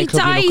every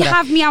nightclub you look at her,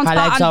 have me on her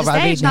spot legs on over the her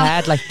stage beating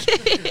head, like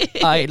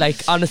I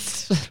like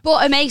honest.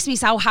 But it makes me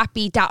so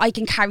happy that I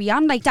can carry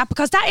on like that,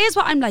 because that is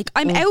what I'm like.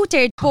 I'm out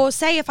there. But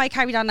say if I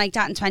carried on like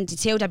that in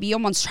 22, there'd be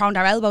young ones throwing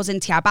their elbows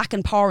into your back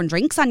and pouring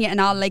drinks on you and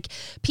all. Like,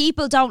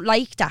 people don't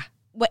like that.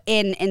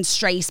 in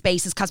straight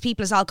spaces because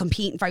people is all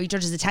competing for each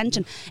other's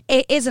attention.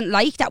 It isn't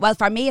like that. Well,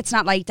 for me, it's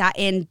not like that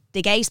in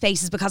the gay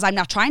spaces because I'm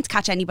not trying to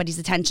catch anybody's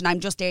attention. I'm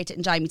just there to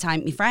enjoy my time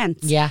with my friends.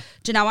 Yeah.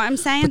 Do you know what I'm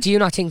saying? But do you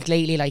not think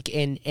lately, like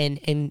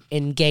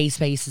in gay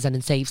spaces and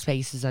in safe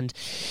spaces, and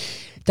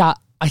that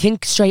I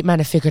think straight men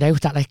have figured out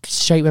that like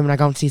straight women are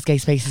going to these gay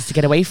spaces to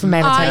get away from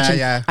men attention.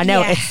 Yeah. And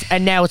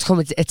now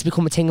it's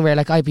become a thing where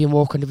like I'd be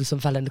walking, there'd be some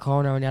fella in the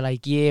corner and they're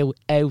like, you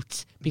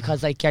out,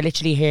 because like you're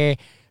literally here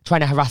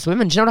trying to harass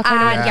women. Do you know that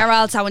kind of way? And you're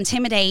also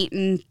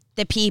intimidating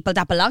the people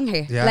that belong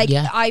here. Yeah. Like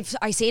Yeah. I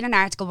seen an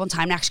article one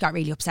time and actually got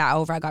really upset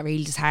over. I got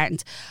really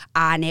disheartened,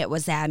 and it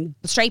was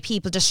straight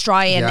people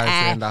destroying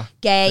I've seen that.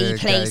 gay The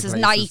places,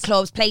 gay places.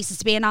 nightclubs, places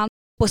to be in on.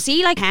 But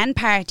see, like hen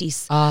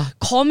parties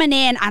coming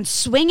in and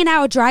swinging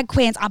out drag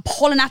queens and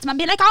pulling at them and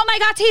being like, "Oh my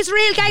God, he's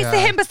real gay to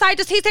him beside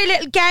us. He's their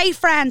little gay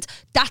friend."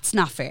 That's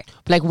not fair.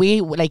 But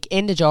like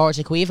in the George,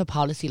 like we have a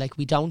policy, like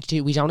we don't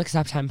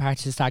accept hen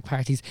parties or stag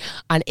parties,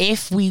 and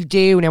if we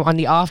do now, on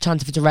the off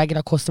chance if it's a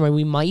regular customer,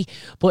 we might,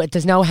 but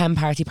there's no hen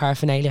party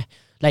paraphernalia.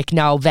 Like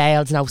no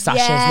veils, no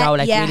sashes, no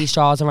like really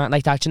straws around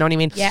like that. Do you know what I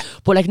mean? Yeah.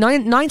 But like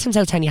nine times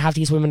out of 10, you have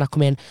these women that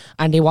come in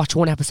and they watch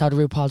one episode of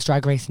RuPaul's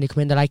Drag Race and they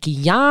come in, they're like,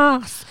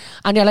 yes,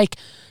 and you're like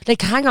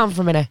hang on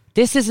for a minute.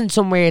 This isn't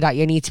somewhere that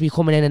you need to be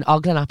coming in and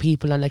ogling at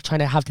people and like trying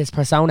to have this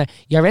persona.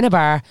 You're in a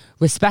bar.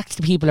 Respect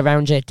the people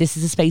around you. This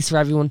is a space for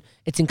everyone.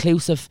 It's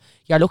inclusive.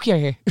 You're lucky you're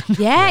here.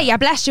 Yeah, you're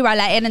blessed you are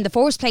let in the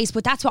first place,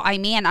 but that's what I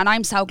mean, and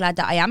I'm so glad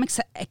that I am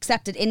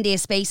accepted in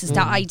these spaces,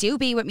 that I do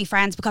be with my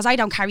friends, because I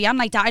don't carry on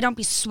like that. I don't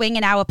be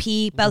swinging out at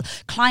people,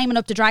 climbing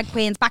up the drag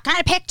queens back, "Can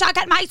I picture,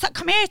 get my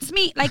come here, it's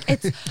me." Like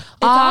it's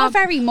all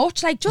very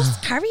much like,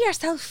 just carry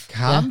yourself.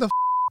 Calm the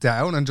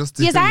down and just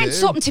do You aren't you.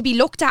 something to be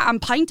looked at and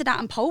pointed at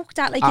and poked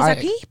at. Like, are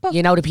people.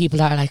 You know the people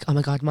that are like, oh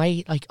my God,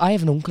 I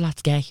have an uncle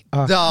that's gay.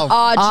 Or, No.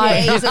 Oh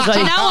Jesus! Do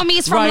you know him?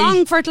 He's from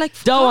Longford. Like,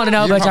 don't want to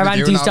know You about your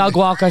probably do auntie's know dog me.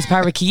 walker's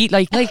parakeet.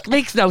 Like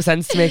makes no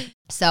sense to me.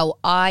 So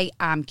I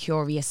am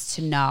curious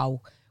to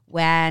know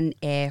when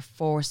it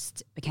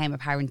first became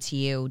apparent to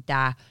you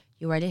that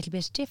you were a little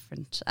bit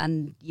different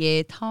and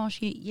you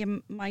thought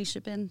you might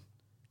have been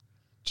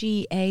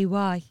gay.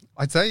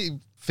 I'd say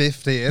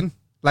 15.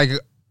 Like,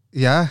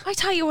 yeah. I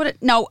thought you would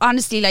have. No,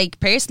 honestly, like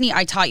personally,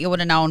 I thought you would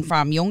have known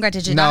from younger.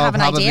 Did you No, not have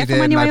an probably idea from did.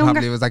 when you were I younger?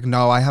 probably was like,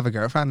 no, I have a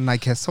girlfriend and I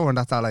kiss her and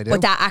that's all I do.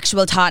 But that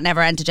actual thought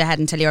never entered your head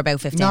until you were about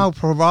 15. No,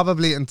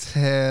 probably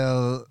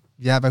until,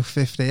 about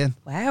 15.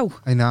 Wow.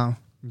 I know.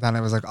 Then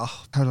I was like,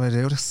 oh, how do I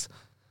do this?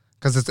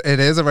 Because it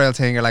is a real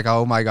thing. You're like,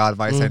 oh my God, if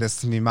I say this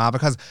to me ma.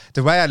 Because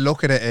the way I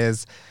look at it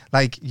is,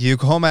 like, you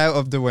come out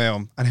of the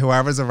womb and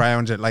whoever's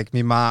around you, like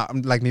me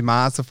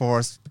ma's the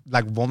first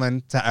like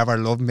woman to ever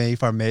love me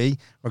for me,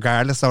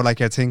 regardless. So like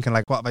you're thinking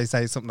like, what if I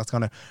say something that's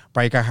gonna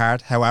break her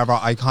heart? However,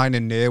 I kind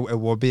of knew it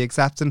would be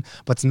accepting,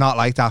 but it's not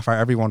like that for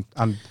everyone.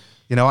 And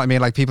you know what I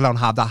mean? Like, people don't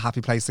have that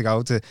happy place to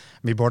go to.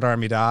 Me brother and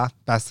me dad,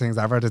 best things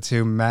ever. The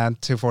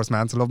two first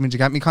men to love me. Do you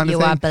get me kind of You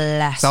thing? are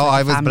blessed. So with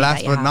I the was family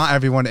blessed, that you but not have.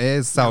 everyone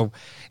is. So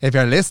if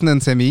you're listening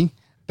to me,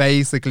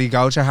 basically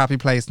go to your happy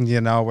place and you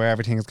know where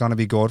everything is going to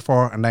be good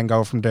for, and then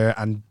go from there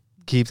and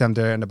keep them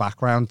there in the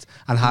background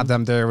and have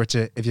them there with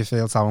you if you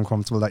feel so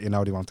uncomfortable that you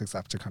know they won't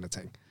accept you, kind of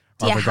thing.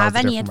 Do Or you if it goes have a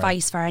any different way.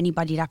 advice for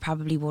anybody that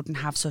probably wouldn't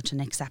have such an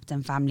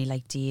accepting family?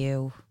 Like, do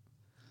you?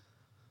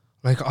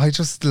 Like, I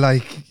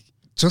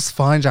just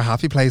find your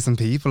happy place in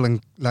people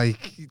and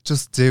like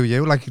just do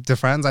you. Like the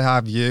friends I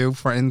have, you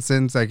for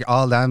instance, like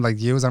all them,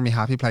 like yous are my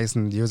happy place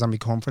and yous are my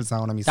comfort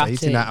zone and my That's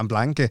safety it. net and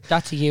blanket.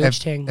 That's a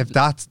huge thing. If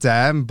that's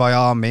them, by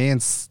all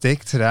means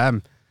stick to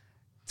them.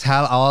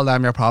 Tell all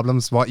them your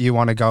problems, what you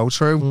want to go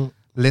through.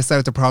 List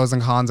out the pros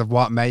and cons of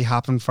what may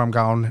happen from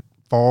going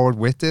forward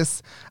with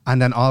this, and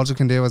then all you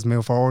can do is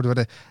move forward with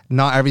it.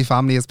 Not every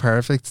family is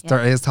perfect.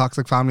 There is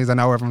toxic families. I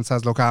know everyone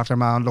says look after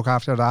man, look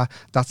after that.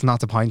 That's not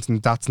the point,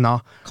 and that's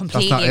not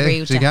Completely that's not agree it.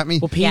 with Do you you. get me?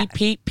 But Yeah.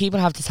 people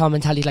have this whole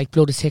mentality like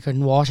blood is thicker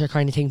than water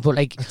kind of thing. But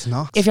like, It's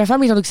not. if your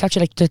family don't accept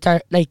you, like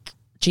they're like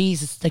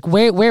Jesus, like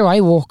where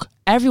I work,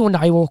 everyone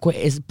that I work with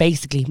is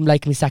basically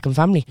like my second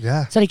family.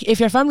 Yeah. So like if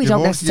your family You don't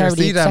won't- necessarily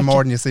you see them accept more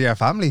you, than you see your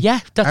family. Yeah,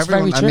 that's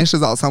Everyone, very true. And Mish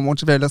is also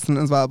much of your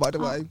listening as well, by the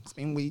way. It's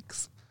been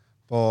weeks.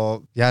 But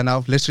yeah,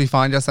 no, literally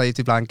find your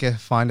safety blanket.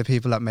 Find the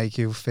people that make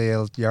you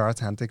feel your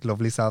authentic,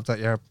 lovely self that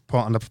you're put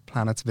on the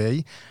planet to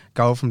be.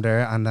 Go from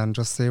there and then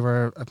just see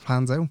where it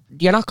plans out.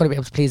 you're not going to be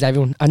able to please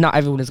everyone, and not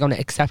everyone is going to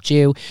accept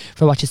you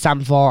for what you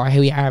stand for or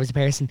who you are as a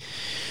person.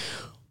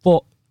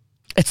 But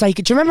it's like,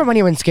 do you remember when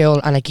you were in school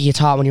and like you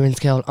thought when you were in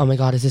school, oh my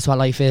God, is this what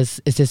life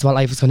is? Is this what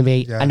life is going to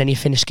be? Yeah. And then you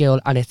finish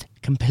school and it's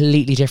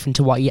completely different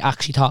to what you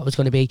actually thought it was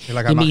going to be. You're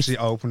like, You I'm meet- actually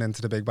open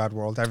into the big bad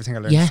world. Everything I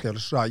learned Yeah. in school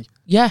is right.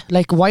 Yeah,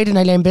 like why didn't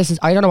I learn business?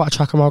 I don't know what a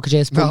tracker mortgage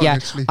is, but No, yeah,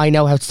 literally. I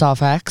know how to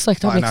solve X. Like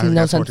that I know makes how to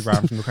no get 40 sense.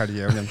 grand from the credit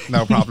union.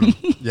 No problem.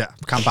 Yeah,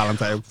 can't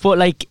balance out. But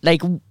like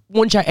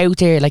once you're out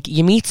there, like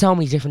you meet so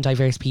many different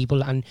diverse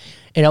people, and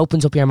it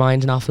opens up your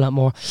mind an awful lot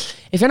more.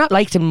 If you're not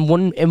liked in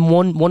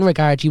one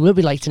regard, you will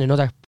be liked in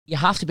another. You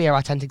have to be your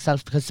authentic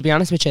self, because to be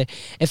honest with you,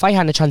 if I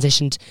hadn't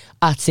transitioned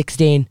at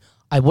 16,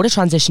 I would have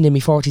transitioned in my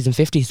 40s and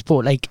 50s.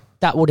 But like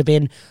that would have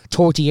been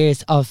 30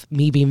 years of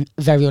me being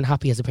very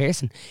unhappy as a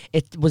person.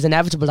 It was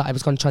inevitable that I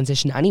was going to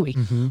transition anyway.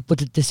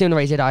 But the sooner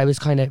I did, I was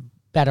kind of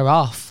better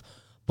off.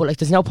 But like,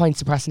 there's no point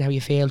suppressing how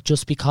you feel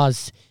just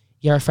because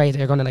you're afraid that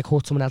you're going to like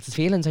hurt someone else's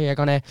feelings, or you're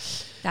going to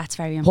That's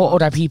very put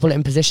important. other people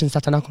in positions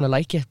that they're not going to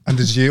like you. And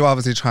did you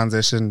obviously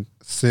transition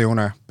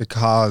sooner?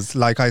 Because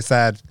like I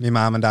said, my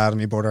mum and dad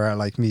and my brother are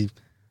like me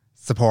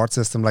support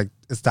system. Like,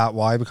 is that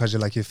why? Because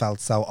you felt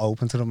so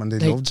open to them and they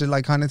loved you,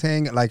 like, kind of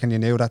thing, like, and you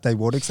knew that they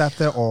would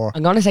accept it? Or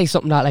I'm going to say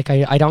something that like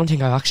I don't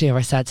think I've actually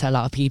ever said to a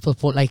lot of people,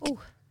 but like,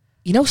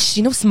 you know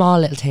small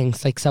little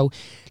things, like, so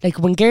like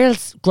when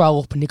girls grow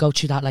up and they go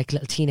through that like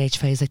little teenage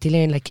phase, like they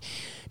learn like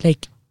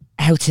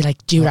how to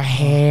like do their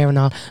hair and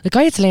all. Like,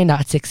 I had to learn that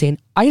at 16.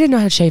 I didn't know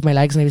how to shave my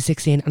legs when I was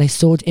 16, and I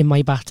stood in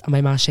my bath and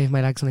my ma shaved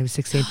my legs when I was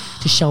 16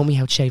 to show me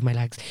how to shave my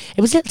legs.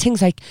 It was little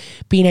things like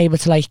being able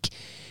to like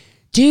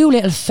do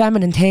little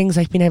feminine things,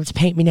 like being able to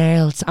paint my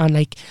nails, and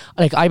like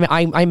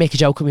I make a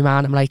joke with my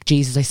man. I'm like,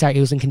 Jesus, I started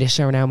using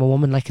conditioner and now I'm a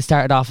woman. Like, it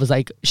started off as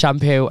like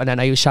shampoo, and then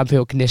I used shampoo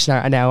and conditioner,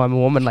 and now I'm a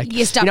woman. Like,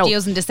 You stopped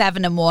using the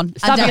 7-in-1.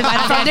 Stop And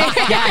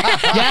using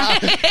yeah.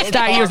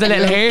 Start using a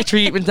little hair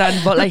treatment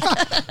then, but like,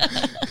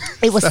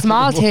 it was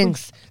small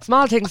things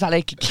that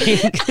like.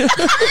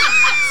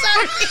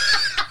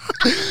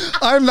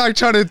 I'm like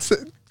trying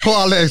to put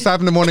all the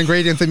 7-in-1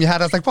 ingredients in your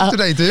head. I was like, what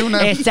did I do now?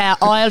 It's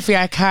oil for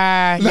your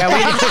car,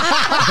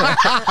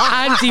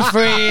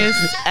 antifreeze,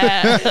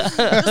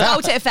 just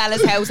go to a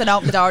fella's house and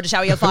open the door of the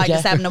shower. You'll find the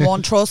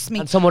 7-in-1. Trust me.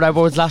 and some of our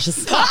boards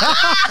lashes.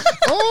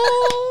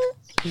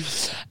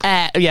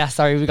 Yeah,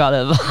 sorry, we got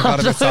Got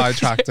a bit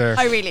sidetracked there.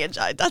 I really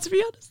enjoyed that, to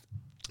be honest.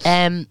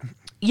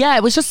 Yeah,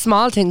 it was just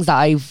small things that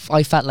I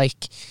felt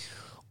like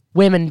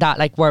women that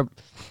like were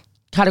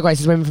categorised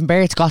as women from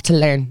birth got to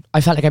learn.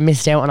 I felt like I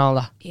missed out on all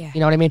that. Yeah. You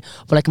know what I mean?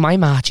 But like, my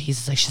ma,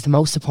 Jesus, like, she's the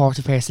most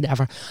supportive person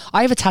ever.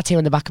 I have a tattoo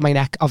on the back of my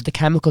neck of the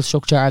chemical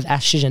structure of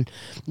estrogen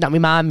that my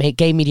mum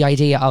gave me the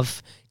idea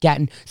of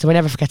getting, so I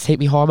never forget to take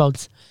my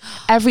hormones.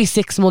 Every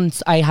 6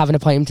 months I have an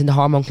appointment in the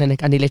hormone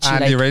clinic, and they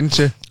literally And you're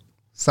into.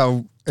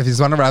 So if you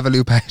want to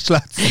Revolut Paige,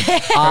 lads.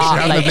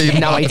 like,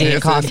 no idea,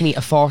 it cost me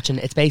a fortune.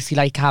 It's basically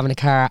like having a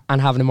car and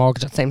having a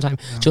mortgage at the same time,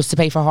 just to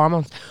pay for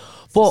hormones.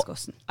 But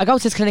disgusting. I go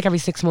to this clinic every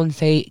 6 months.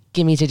 They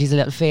give me titties a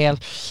little feel.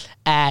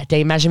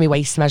 They measure me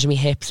waist, measure me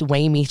hips,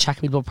 weigh me,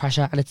 check me blood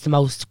pressure, and it's the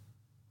most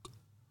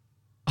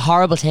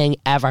horrible thing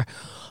ever.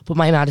 But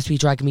my mad is to be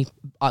dragging me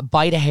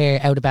by the hair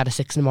out of bed at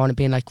 6 a.m,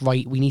 being like,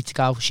 right, we need to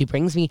go. She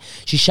brings me,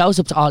 she shows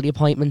up to all the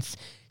appointments.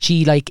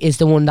 She like is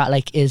the one that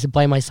like is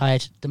by my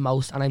side the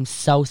most, and I'm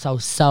so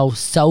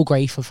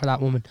grateful for that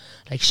woman.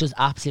 Like, she does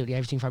absolutely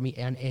everything for me,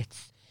 and it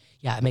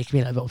makes me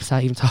a little bit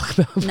upset even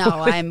talking about it. No,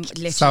 I'm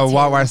literally. So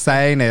what we're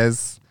saying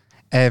is,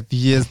 if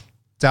you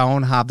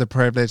don't have the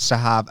privilege to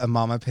have a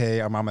Mama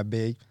P or Mama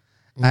B,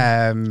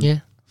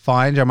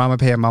 find your Mama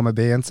P and Mama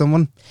B in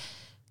someone.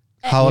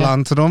 Hold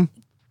on to them.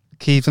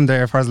 Keep them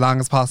there for as long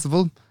as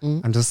possible,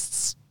 and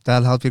just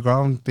they'll help you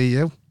grow and be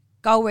you.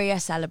 Go where you're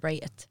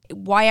celebrated.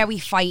 Why are we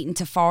fighting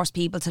to force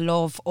people to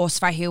love us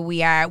for who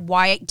we are?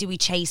 Why do we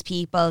chase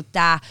people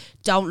that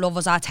don't love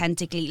us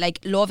authentically? Like,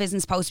 love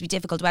isn't supposed to be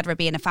difficult, whether it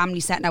be in a family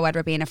setting or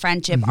whether it be in a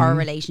friendship or a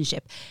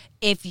relationship.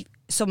 If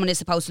someone is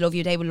supposed to love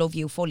you, they will love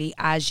you fully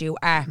as you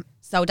are.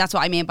 So that's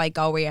what I mean by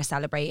go where you're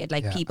celebrated.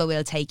 Like, people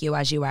will take you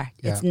as you are.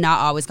 Yeah. It's not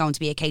always going to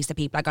be a case that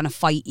people are going to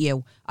fight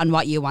you on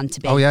what you want to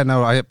be. Oh yeah,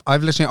 no,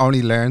 I've literally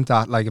only learned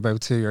that like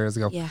about 2 years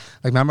ago. Yeah.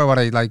 Like, remember when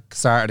I like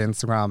started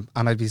Instagram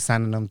and I'd be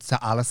sending them to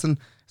Alison,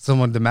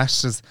 someone the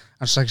messages,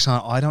 and she's like,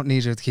 Sean, I don't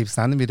need you to keep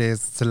sending me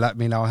these to let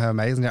me know how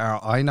amazing you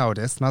are. I know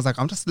this. And I was like,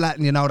 I'm just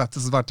letting you know that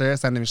this is what they're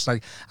sending me. She's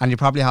like, and you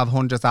probably have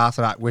hundreds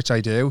after that, which I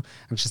do.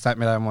 And she sent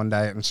me down one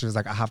day and she was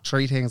like, I have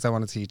 3 things I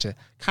want to teach you.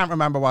 Can't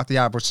remember what they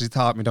are, but she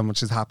taught me them and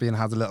she's happy and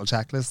has a little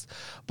checklist.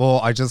 But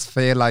I just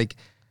feel like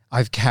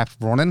I've kept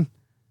running,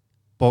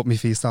 but my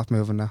feet stopped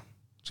moving now.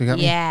 Do you get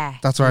me? Yeah.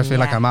 That's where I feel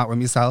like Yeah. I'm at with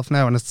myself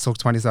now, and it's took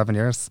 27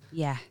 years.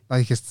 Yeah.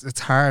 Like, it's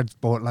hard,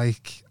 but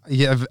like,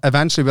 you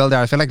eventually will there.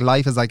 I feel like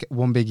life is like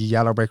one big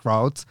yellow brick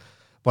road,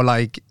 but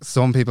like,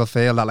 some people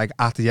feel that like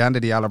at the end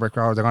of the yellow brick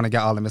road they're going to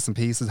get all the missing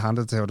pieces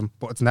handed to them,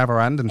 but it's never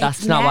ending.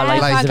 That's not what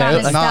life is about.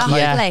 It's not like,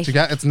 Yeah. do you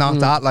get, it's not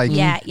that like,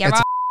 Yeah, you're it's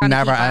all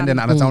never gonna keep ending,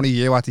 on. and it's only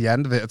you at the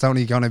end of it. It's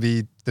only going to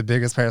be the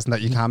biggest person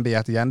that you can be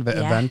at the end of it.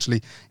 Yeah.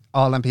 Eventually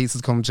all them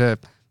pieces come to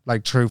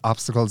like through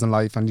obstacles in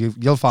life, and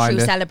you'll find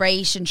Through it.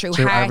 celebration, through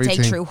Through heartache,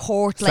 everything. through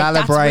hurt. Like,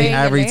 that's where Celebrate you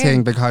everything,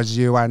 learn. because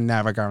you are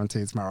never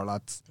guaranteed tomorrow,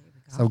 lads.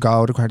 So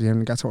go to credit union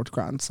and get 40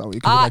 grand so you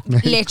can be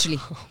like me. Literally.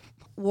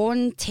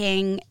 One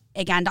thing,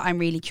 again, that I'm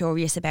really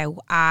curious about,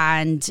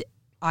 and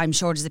I'm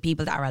sure there's the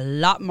people that are a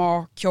lot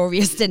more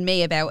curious than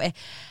me about it.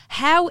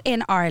 How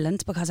in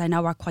Ireland, because I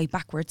know we're quite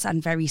backwards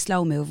and very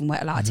slow moving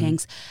with a lot of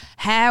things,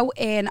 how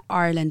in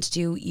Ireland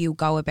do you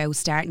go about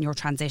starting your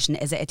transition?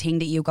 Is it a thing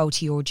that you go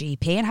to your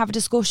GP and have a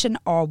discussion,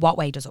 or what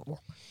way does it work?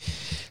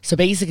 So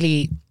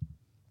basically,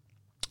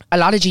 a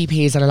lot of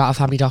GPs and a lot of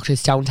family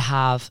doctors don't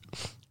have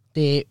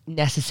the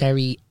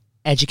necessary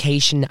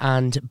education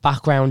and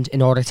background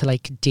in order to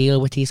like deal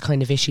with these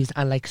kind of issues.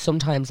 And like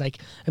sometimes like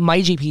my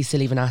GP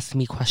still even asking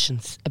me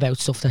questions about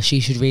stuff that she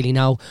should really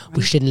know,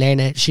 but she didn't learn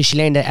it. She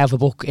learned it out of a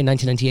book in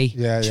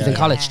 1998. She was in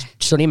college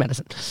studying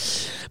medicine.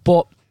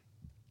 But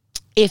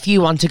if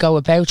you want to go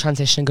about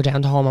transition and go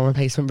down the hormone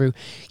replacement route,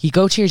 you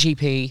go to your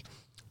GP.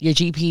 Your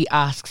GP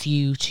asks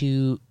you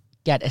to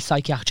get a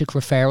psychiatric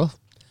referral.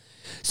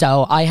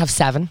 So I have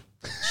 7.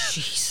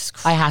 Jesus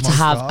Christ. I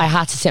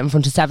had to sit in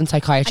front of 7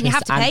 psychiatrists. And you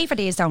have to pay for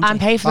these, don't you? And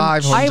pay for them.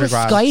 I was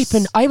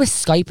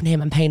Skyping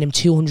him and paying him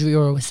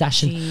 €200 a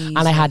session. Jesus.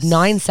 And I had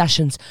 9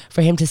 sessions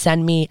for him to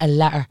send me a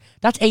letter.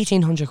 That's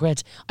 1,800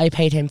 quid. I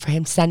paid him for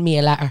him to send me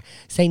a letter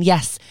saying,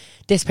 yes,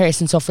 this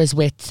person suffers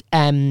with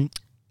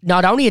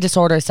not only a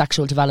disorder of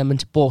sexual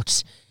development,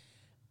 but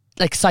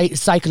like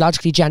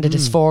psychologically gender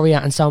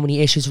dysphoria and so many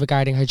issues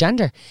regarding her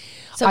gender.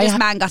 So this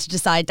man got to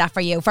decide that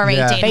for you for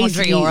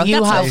 €1,800.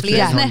 You That's have, lovely,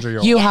 isn't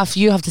it?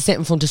 You have to sit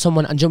in front of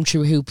someone and jump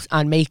through hoops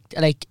and make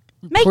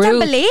them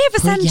believe,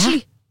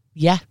 essentially.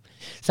 Yeah.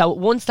 So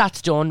once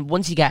that's done,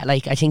 once you get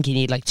like, I think you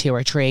need like 2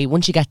 or 3.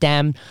 Once you get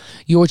them,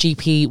 your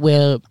GP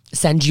will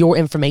send your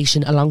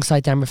information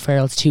alongside them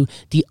referrals to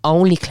the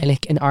only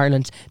clinic in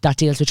Ireland that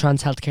deals with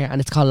trans healthcare,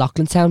 and it's called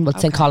Loughlinstown, but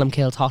St. Column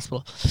Kills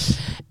Hospital.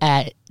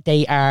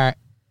 They are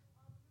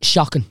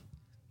shocking.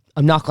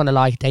 I'm not going to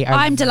lie. They are.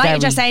 I'm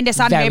delighted you're saying this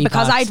on here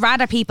because bad. I'd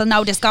rather people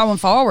know this going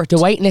forward. The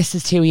waiting list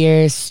is 2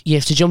 years. You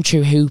have to jump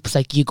through hoops.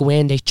 Like you go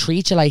in, they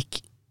treat you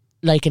like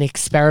an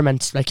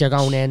experiment. Like you're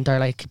going in, they're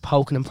like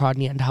poking and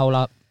prodding you and the whole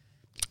lot.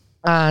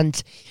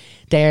 And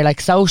they're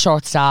like so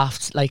short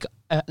staffed. Like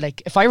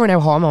if I run out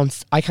of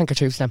hormones, I can't get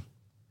through to them.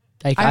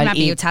 Like I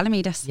remember you telling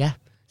me this. Yeah.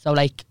 So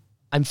like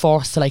I'm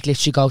forced to like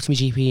literally go to my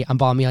GP and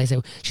bawl my eyes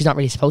out. She's not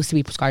really supposed to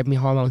be prescribing me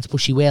hormones,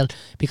 but she will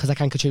because I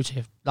can't get through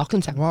to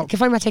Loughlinstown. Like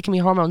if I'm not taking me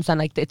hormones, then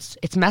like it's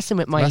messing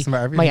with my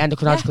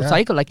endocrinological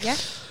cycle. Like,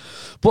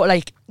 but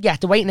like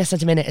the waiting list at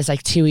the minute is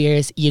like 2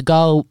 years. You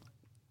go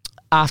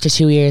after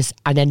 2 years,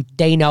 and then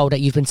they know that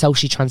you've been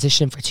socially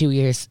transitioning for 2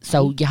 years.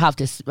 So you have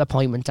this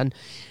appointment, and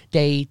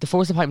the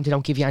first appointment they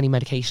don't give you any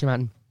medication,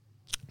 man.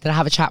 They'll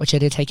have a chat with you,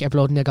 they'll take your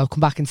blood and they'll go, come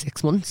back in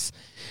 6 months.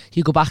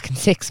 You go back in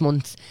 6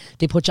 months,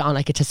 they put you on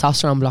like a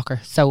testosterone blocker.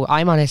 So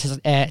I'm on a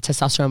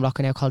testosterone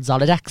blocker now called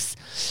Zoladex.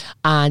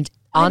 And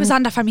I was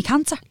on that for me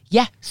cancer.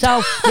 Yeah.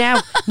 So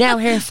now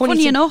here,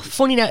 funny enough,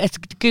 it's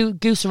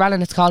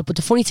Goosarelin it's called. But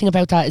the funny thing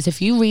about that is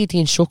if you read the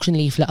instruction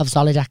leaflet of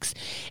Zoladex,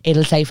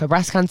 it'll say for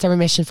breast cancer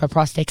remission, for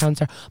prostate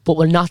cancer, but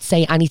will not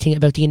say anything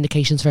about the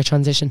indications for a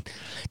transition.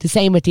 The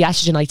same with the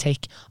estrogen I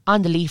take.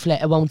 On the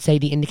leaflet, it won't say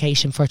the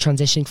indication for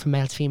transitioning from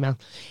male to female.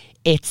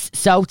 It's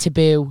so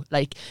taboo.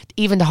 Like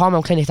even the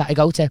hormone clinic that I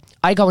go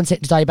and sit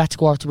in the diabetic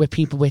ward with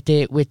people with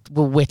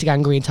the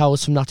gangrene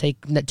toes from not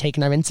taking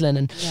their insulin,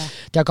 and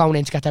they're going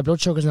in to get their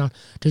blood sugars and all.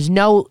 There's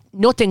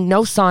nothing,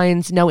 no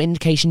signs, no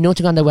indication,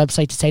 nothing on their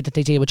website to say that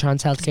they deal with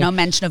trans healthcare. No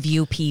mention of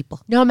you people.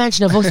 No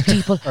mention of us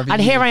people.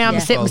 And here I am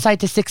sitting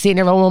beside this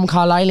 16-year-old woman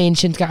called Eileen.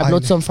 She's got her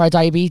blood done for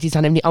diabetes,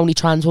 and I'm the only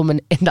trans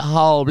woman in the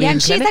whole. Yeah,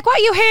 and she's like, "What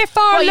are you here for,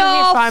 love?" What are you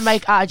here for? I'm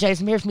like,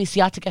 Jason, I'm here for me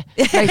sciatica.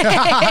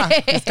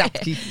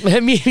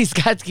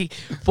 Skatsky.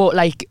 But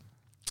like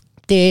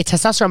the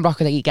testosterone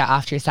blocker that you get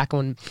after your second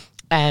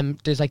one,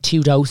 there's like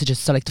 2 dosages.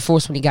 So like the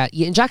first one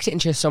you inject it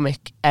into your stomach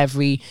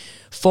every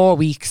 4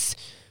 weeks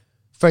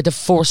for the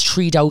first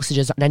 3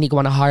 dosages, and then you go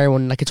on a higher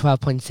one like a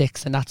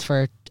 12.6, and that's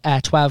for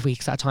 12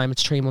 weeks at a time.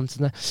 It's 3 months,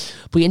 isn't it?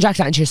 But you inject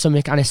that into your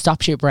stomach and it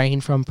stops your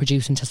brain from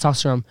producing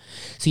testosterone.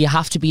 So you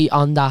have to be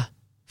on that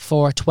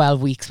for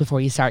 12 weeks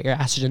before you start your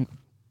estrogen.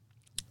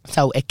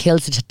 So it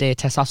kills the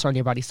testosterone in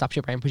your body, stops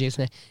your brain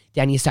producing it,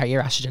 then you start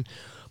your estrogen.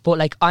 But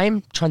like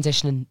I'm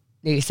transitioning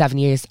nearly 7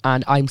 years,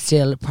 and I'm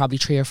still probably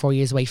 3 or 4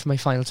 years away from my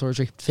final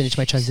surgery to finish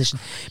my transition,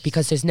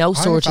 because there's no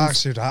surgeons. I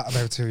asked you that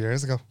about 2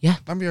 years ago. Yeah.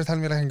 Remember you were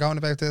telling me like I'm going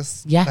about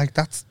this? Yeah. Like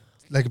that's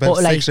like about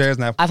 6 years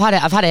now. I've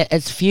had it.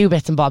 It's a few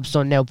bits and bobs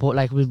done now, but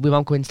like we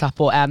won't go into that.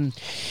 But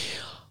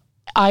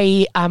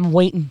I am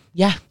waiting.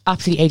 Yeah,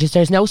 absolutely ages.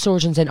 There's no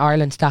surgeons in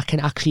Ireland that can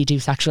actually do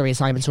sexual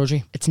reassignment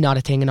surgery. It's not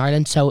a thing in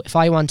Ireland. So if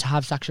I want to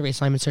have sexual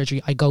reassignment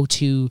surgery, I go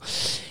to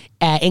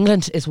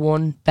England is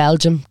one,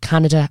 Belgium,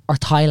 Canada, or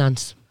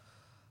Thailand.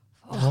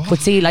 But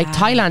see, like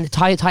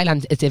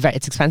Thailand,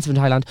 it's expensive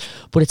in Thailand,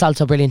 but it's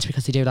also brilliant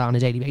because they do that on a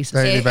daily basis.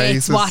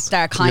 It's what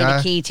their kind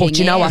of key thing but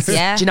do you know is. Do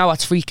you know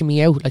what's freaking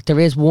me out? Like there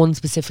is one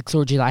specific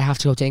surgery that I have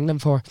to go to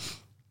England for.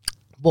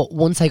 But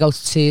once I go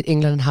to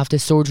England and have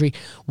this surgery,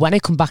 when I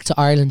come back to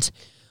Ireland,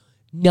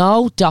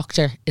 no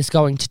doctor is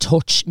going to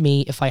touch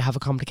me if I have a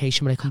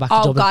complication when I come back to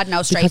Dublin. Oh God,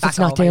 no, straight because back it's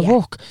not over, their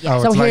work.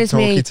 Oh, so it's here's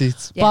like me,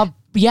 teeth. Bob.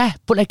 Yeah,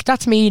 but like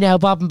that's me now,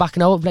 bobbing back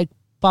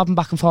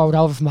and forward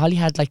over from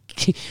Holyhead, like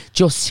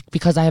just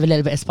because I have a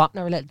little bit of spot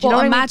now. Do you know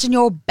what imagine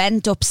you're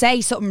bent up.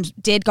 Say something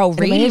did go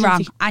really emergency.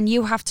 wrong, and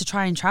you have to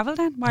try and travel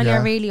then while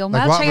you're really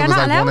unwell. Like so what you're if it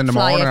was not like 1 in the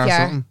allowed to morning or fly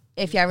something?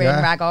 if you're in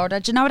rag order.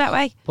 Do you know that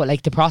way? But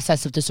like the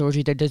process of the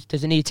surgery,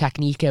 there's a new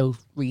technique out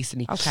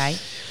recently. Okay.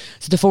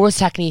 So the first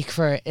technique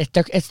for it,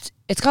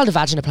 it's called a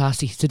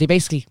vaginoplasty. So they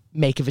basically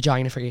make a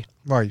vagina for you.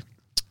 Right.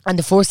 And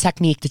the first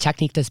technique, the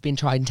technique that's been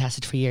tried and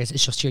tested for years,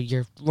 is just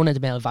your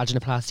run-of-the-mill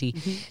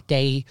vaginoplasty.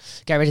 They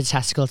get rid of the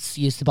testicles,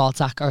 use the ball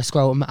sack or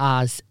scrotum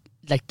as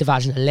like the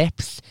vaginal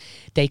lips.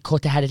 They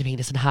cut the head of the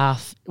penis in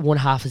half. One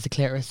half is the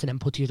clitoris, and then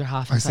put the other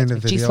half inside the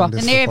G-spot.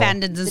 The nerve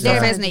endings and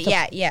stuff, isn't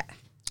it? Yeah.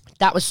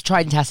 That was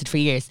tried and tested for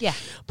years. Yeah.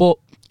 But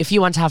if you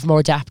want to have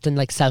more depth and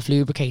like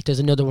self-lubricate, there's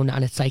another one,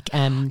 and it's like...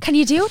 Can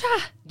you do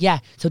that? Yeah.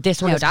 So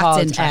this one is that's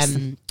called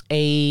interesting.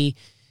 a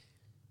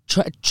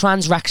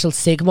transrectal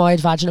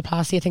sigmoid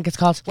vaginoplasty, I think it's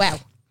called. Wow.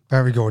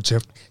 Very good,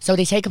 Chip. So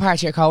they take a part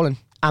of your colon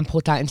and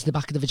put that into the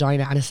back of the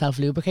vagina, and it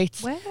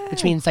self-lubricates. Wow.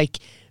 Which means like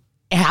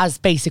it has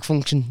basic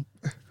function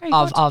Very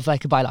of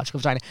like a biological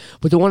vagina.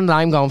 But the one that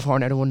I'm going for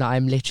now, the one that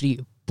I'm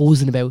literally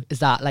buzzing about, is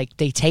that like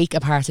they take a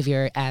part of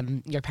your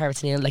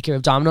peritoneal, like your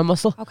abdominal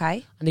muscle,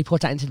 Okay. and they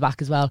put that into the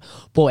back as well.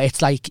 But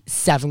it's like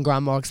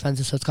 $7,000 more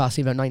expensive, so it's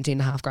costing about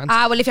 19.5 grand.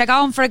 Well, if you're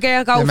going for a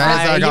girl, go You for may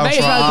as well it. go You may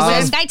for as well, it.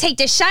 'cause I take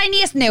the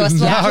shiniest, newest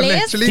one, No, please.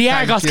 literally, The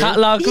thank Argos you.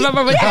 catalogue.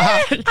 Remember with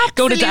that?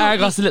 Go to the Absolutely.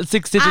 Argos, a little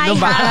 6-digit I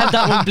number. have. Have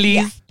that one,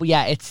 please. But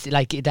yeah, it's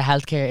like the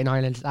healthcare in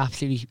Ireland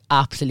is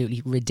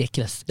absolutely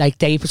ridiculous. Like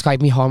they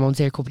prescribed me hormones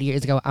there a couple of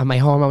years ago, and my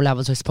hormone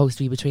levels were supposed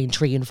to be between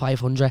 3 and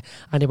 500,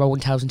 and they were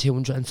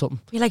 1,200 and something.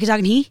 You're like a dog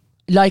in heat.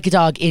 Like a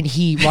dog in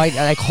heat, right?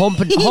 Like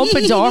humping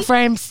door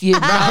frames. You know,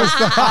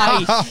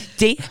 like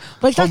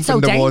that's so Humping the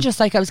wood. dangerous.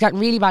 Like I was getting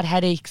really bad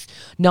headaches,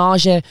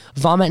 nausea,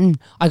 vomiting.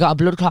 I got a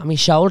blood clot in my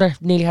shoulder.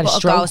 Nearly had a But it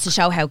stroke. goes to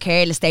show how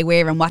careless they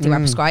were and what they were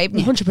prescribing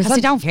you. 100%. 'Cause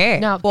they don't care.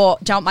 No.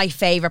 But don't my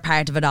favourite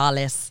part of it all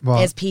is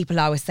What? people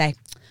always say,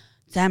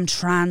 them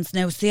trans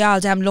now, see all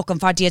them looking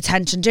for the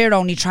attention, they're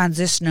only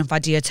transitioning for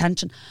the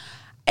attention.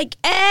 Like,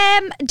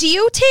 do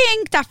you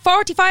think that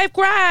 45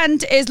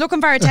 grand is looking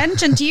for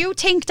attention? Do you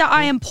think that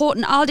I am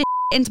putting all this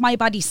into my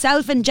body,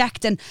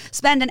 self-injecting,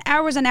 spending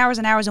hours and hours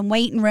and hours in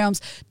waiting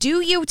rooms?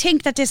 Do you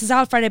think that this is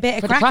all for a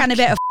bit of crack and a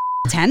bit of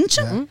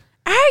attention?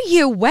 Are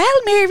you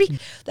well, Mary?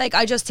 Like,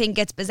 I just think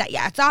it's bizarre.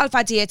 Yeah, it's all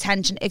for the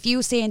attention. If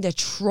you seeing the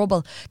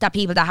trouble that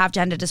people that have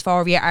gender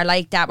dysphoria are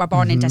like that, were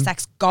born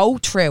intersex, go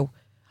through,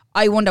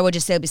 I wonder would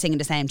you still be singing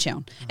the same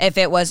tune if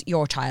it was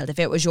your child, if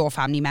it was your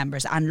family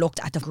members, and looked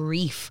at the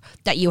grief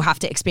that you have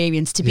to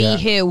experience to be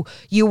who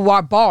you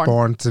were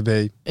Born to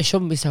be. It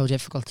shouldn't be so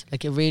difficult.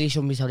 Like it really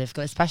shouldn't be so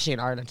difficult, especially in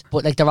Ireland.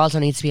 But like there also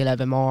needs to be a little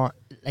bit more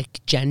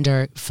like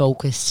gender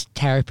focused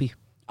therapy.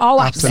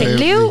 Oh,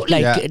 Absolutely.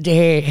 absolutely. Like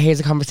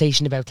here's a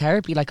conversation about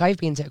therapy. Like I've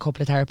been to a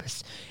couple of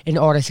therapists in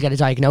order to get a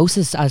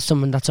diagnosis as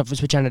someone that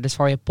suffers with gender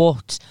dysphoria,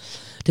 but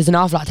there's an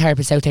awful lot of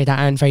therapists out there that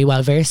aren't very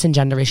well versed in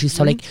gender issues.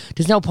 So like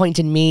there's no point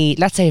in me,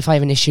 let's say if I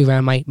have an issue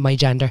around my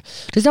gender,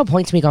 there's no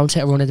point in me going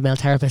to a run-of-the-mill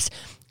therapist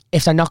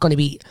if they're not going to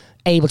be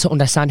able to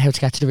understand how to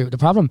get to the root of the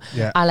problem.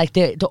 Yeah. And like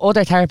the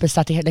other therapists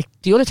that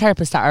the other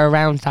therapists that are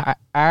around that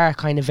are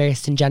kind of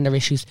versed in gender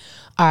issues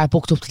are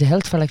booked up to the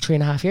hilt for like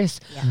 3.5 years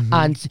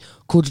and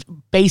could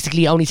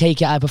basically only take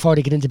you before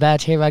they get into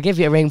bed. Here, I'll give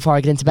you a ring before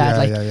I get into bed.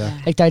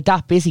 Like they're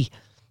that busy.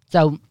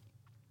 So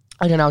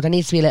I don't know, there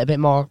needs to be a little bit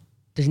more.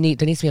 There needs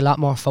to be a lot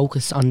more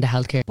focus on the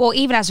healthcare. But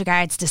even as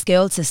regards to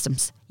school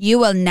systems, you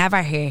will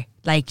never hear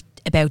like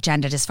about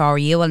gender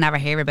dysphoria. You will never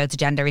hear about the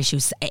gender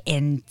issues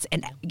in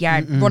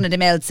your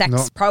run-of-the-mill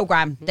sex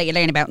program that you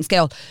learn about in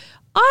school.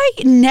 I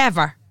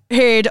never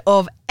heard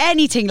of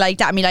anything like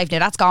that in my life. Now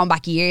that's gone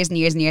back years and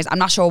years and years. I'm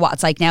not sure what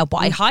it's like now, but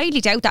I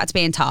highly doubt that's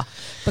being taught,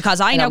 because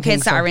I know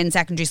kids that are in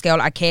secondary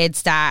school, or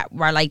kids that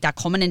were like that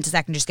coming into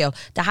secondary school,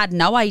 that had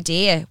no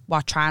idea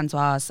what trans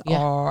was,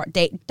 or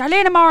they're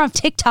learning more on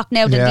TikTok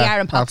now than they are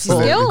in public school.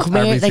 Absolutely.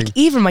 Everything. Like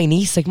even my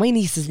niece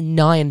is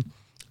 9,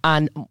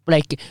 and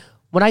like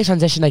when I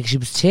transitioned, like she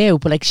was 2,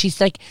 but like she's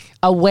like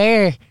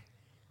aware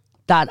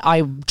that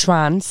I'm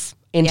trans,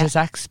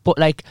 intersex, but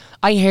like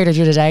I heard her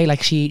the other day,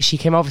 like she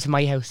came over to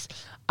my house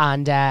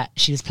and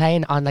she was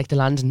playing on like the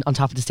landing on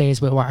top of the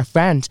stairs with her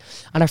friend,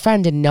 and her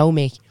friend didn't know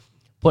me,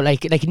 but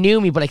like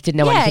knew me, but like didn't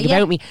know anything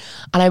about me.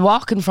 And I'm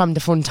walking from the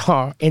front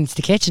door into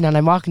the kitchen, and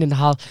I'm walking in the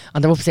hall,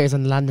 and they're upstairs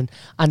on the landing,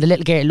 and the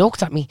little girl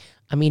looked at me,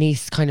 and my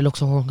niece kind of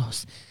looks over and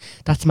goes,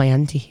 "That's my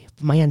auntie.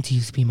 My auntie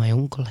used to be my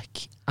uncle."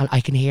 Like, and I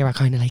can hear her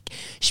kind of like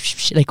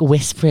like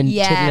whispering to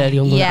the little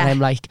young one, and I'm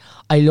like,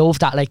 I love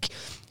that. Like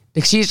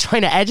she's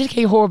trying to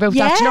educate her about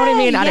that, do you know what I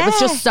mean? And it was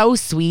just so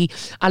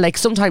sweet. And like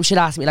sometimes she'd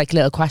ask me like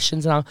little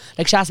questions, and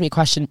like she asked me a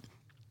question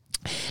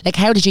like,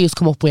 how did you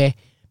come up with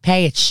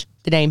Paige,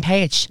 the name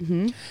Paige?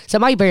 So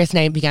my birth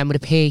name began with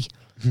a P,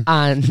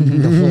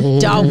 and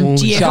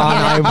Don't you?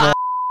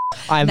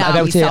 I'm No,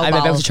 about he's to so I'm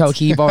about to bold. throw a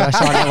keyboard at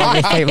Sean on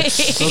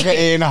this table. Look at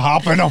Ian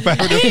hopping up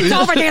out of the He's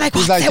over there like,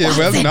 He's what's like, it, you will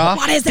what's it, not.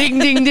 what is it? Ding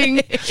ding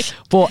ding.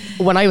 But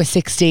when I was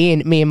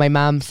 16, me and my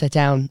mum sat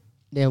down.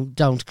 You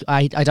know,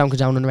 I don't go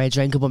down on the rage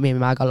drinker, but me and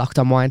my mum got locked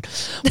on wine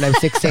when I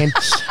was 16,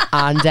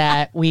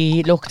 and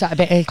we looked at a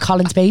bit of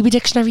Colin's Baby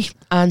Dictionary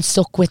and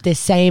stuck with the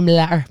same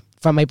letter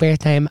from my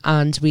birth name,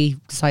 and we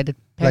decided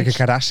Like a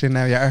Kardashian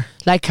now, yeah.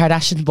 Like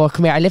Kardashian, but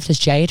come here. I lived as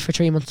Jade for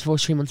 3 months. For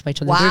 3 months, my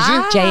transition.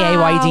 Wow.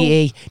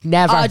 Jayde.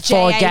 Never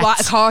forget.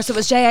 Of course, it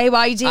was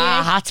Jayde.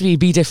 Had to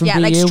be different. Yeah,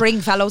 be like you.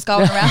 string fellows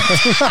going around.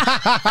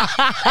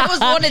 It was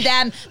one of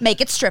them. Make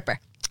it stripper.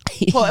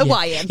 Put a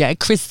Y in. Yeah,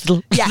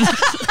 Crystal. Yeah.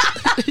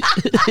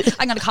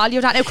 I'm going to call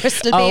you that now,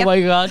 Crystal Oh Behan.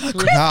 my God.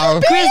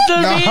 No.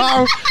 Crystal No.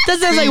 Behan. That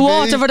sounds like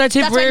water for that That's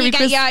when temporary. you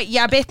get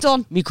your bit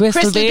done. Me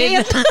Crystal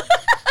Behan.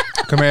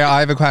 Come here, I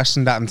have a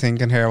question that I'm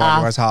thinking here while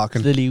you were talking.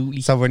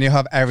 Absolutely. So when you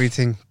have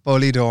everything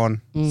fully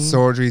done,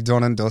 surgery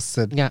done and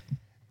dusted, Yeah.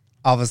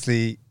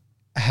 obviously,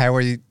 how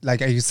are you,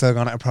 like, are you still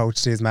going to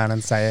approach these men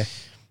and say,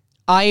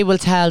 I will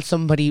tell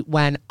somebody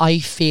when I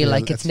feel Yeah,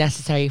 like it's it's-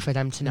 necessary for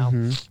them to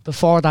know.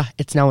 Before that,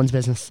 it's no one's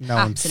business. no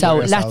one, So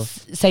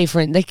yourself? let's say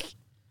for like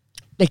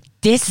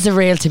this is a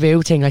real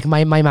taboo thing. Like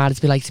my mad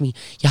would be like to me,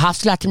 you have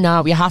to let them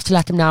know. You have to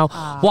let them know.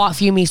 What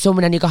if you meet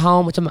someone and you go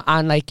home with them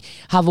and like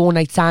have a one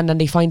night stand and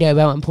they find out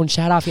about it and punch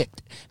that off you?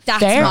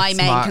 That's Fair. my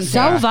main Smart. concern. So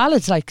Yeah.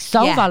 valid, like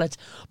so Yeah. valid.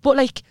 But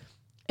like,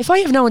 if I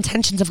have no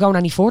intentions of going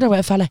any further with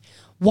a fella,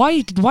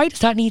 why does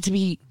that need to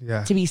be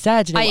Yeah.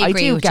 said? You know, I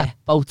agree do with get you.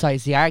 both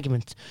sides of the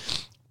argument.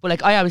 But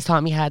like, I always thought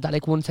in my head that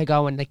like once I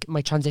go and like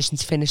my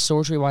transition's finished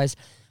surgery wise,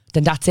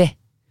 then that's it.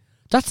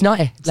 That's not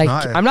it. Like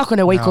not it. I'm not going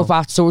to wake No. up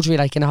after surgery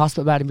like in a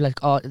hospital bed and be like,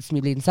 oh, it's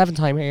me bleeding 7th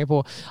time here,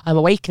 but I'm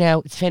awake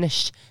now. It's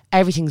finished.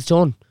 Everything's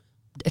done.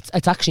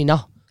 It's actually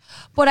not.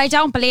 But I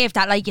don't believe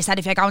that, like you said,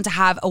 if you're going to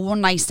have a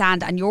one night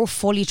stand and you're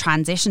fully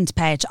transitioned,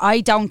 Paige, I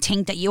don't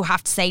think that you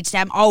have to say to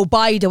them, oh,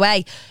 by the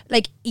way,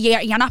 like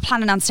you're not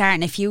planning on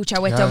starting a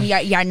future with them.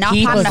 You're not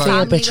People planning a feel family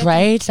with them.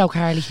 betrayed, so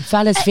Carly.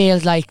 Fellas feel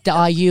like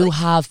that, you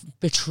have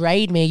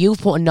betrayed me. You've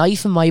put a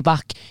knife in my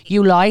back.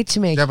 You lied to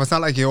me. Yeah, but it's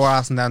not like you're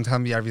asking them to tell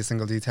me every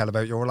single detail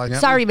about your life.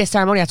 Sorry, mister,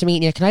 I'm only after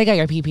meeting you. Can I get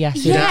your PPS?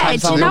 Yeah,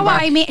 do you know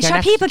what I mean? Your Sure,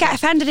 next- people get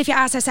offended if you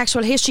ask their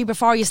sexual history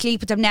before you sleep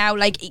with them now.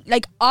 Like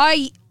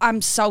I am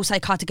so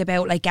psychotic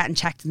about like getting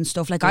checked and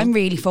stuff. Like I'm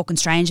really fucking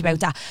strange about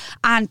that.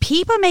 And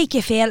people make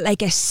you feel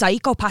like a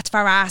psychopath for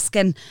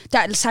asking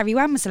that. Sorry,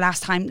 when was the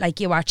last time like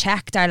you were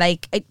checked? Or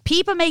like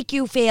people make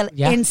you feel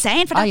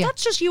insane for that. Oh, yeah.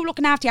 That's just you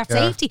looking after your Yeah.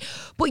 safety.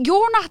 But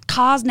you're not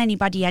causing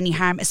anybody any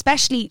harm,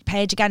 especially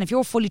Paige. Again, if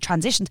you're fully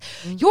transitioned,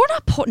 you're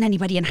not putting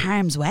anybody in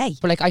harm's way.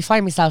 But like, I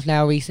find myself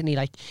now recently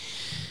like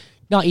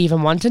not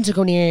even wanting to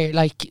go near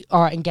like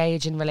or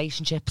engage in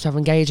relationships or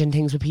engage in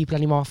things with people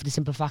anymore for the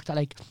simple fact that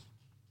like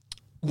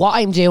what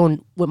I'm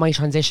doing with my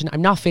transition,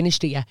 I'm not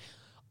finished it yet.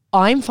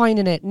 I'm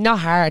finding it not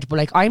hard, but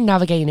like I'm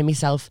navigating it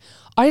myself.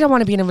 I don't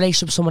want to be in a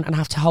relationship with someone and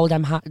have to hold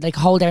them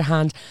hold their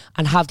hand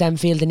and have them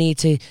feel the need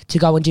to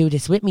go and do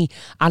this with me.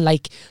 And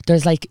like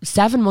there's like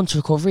 7 months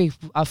recovery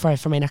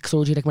for my next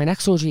surgery. Like my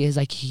next surgery is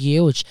like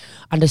huge,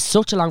 and there's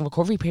such a long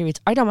recovery period.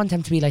 I don't want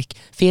them to be like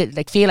feel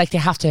like they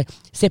have to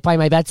sit by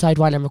my bedside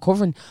while I'm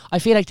recovering. I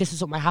feel like this is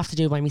something I have to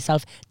do by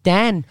myself.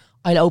 Then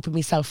I'll open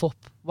myself up.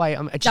 Why?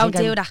 Don't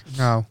do that.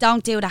 No.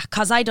 Don't do that,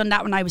 because I done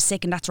that when I was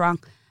sick and that's wrong.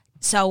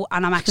 So,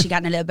 and I'm actually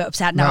getting a little bit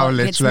upset No, now.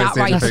 It's literally, not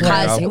I right think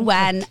because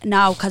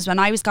so. when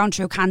I was going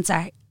through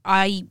cancer,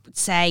 I would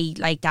say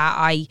like that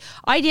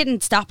I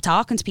didn't stop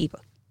talking to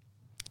people.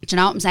 Do you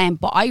know what I'm saying?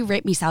 But I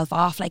ripped myself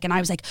off, like, and I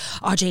was like,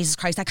 oh, Jesus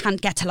Christ, I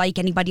can't get to like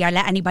anybody or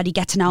let anybody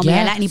get to know me or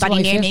let that's anybody what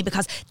I near feel. me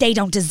because they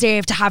don't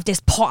deserve to have this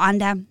put on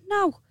them.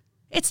 No,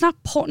 it's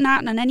not putting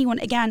that on anyone.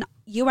 Again,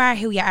 you are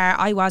who you are.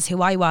 I was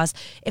who I was.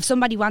 If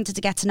somebody wanted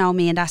to get to know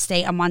me in that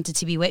state and wanted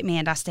to be with me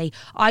in that state,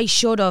 I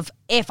should have,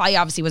 if I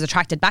obviously was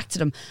attracted back to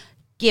them,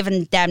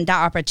 given them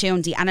that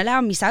opportunity and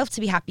allowing myself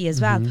to be happy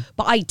as well.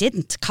 But I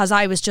didn't, because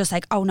I was just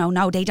like, oh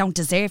no, they don't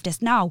deserve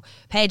this. No,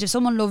 Paige, if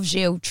someone loves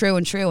you true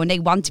and they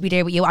want to be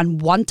there with you and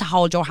want to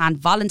hold your hand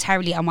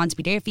voluntarily and want to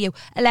be there for you,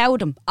 allow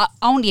them.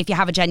 Only if you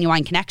have a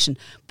genuine connection.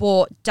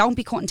 But don't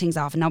be cutting things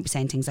off and don't be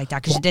saying things like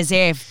that, because you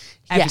deserve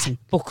everything.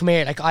 Yeah, but come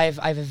here, like I have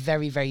a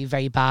very, very,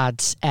 very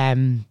bad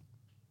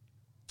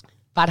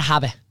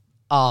habit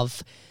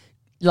of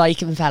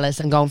liking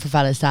fellas and going for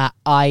fellas that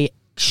I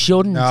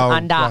shouldn't No,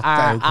 and that what the are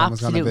outcome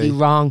is gonna absolutely be.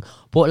 wrong.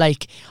 But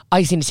like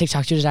I seen the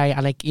TikTok the other day,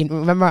 and like you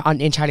remember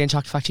in Charlie and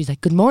Chocolate Factory, she's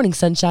like, "Good morning,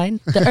 sunshine.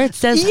 The earth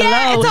says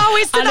Yeah, hello." it's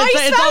always the And nice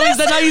it's always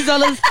the fellas. nice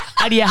fellas.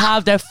 And you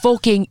have the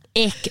fucking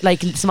ick,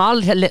 like small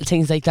little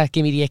things like that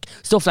give me the ick.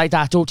 Stuff like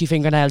that, dirty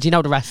fingernails, you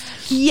know the rest.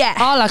 Yeah.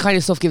 All that kind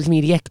of stuff gives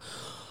me the ick.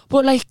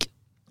 But like,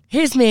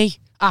 here's me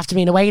after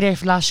being away there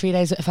for the last 3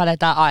 days with a fella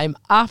that I'm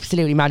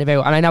absolutely mad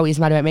about, and I know he's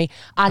mad about me.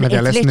 And Maybe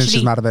it's a listener she's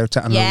literally mad about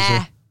it and loves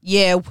Yeah,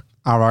 you. you.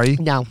 Alright.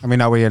 No. I mean,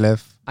 know where you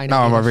live. I know No,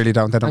 where you I live. really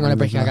don't. They don't I'm gonna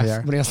really break your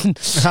live gas. here.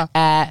 Somebody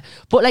else.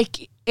 But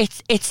like,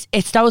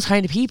 it's those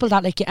kind of people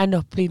that like you end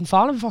up bleeding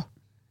falling for.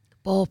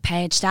 Oh,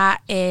 Paige,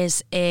 that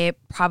is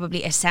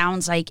probably, it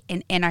sounds like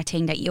an inner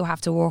thing that you have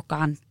to work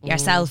on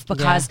yourself,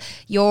 because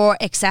you're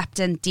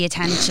accepting the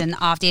attention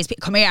of these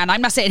people. Come here, and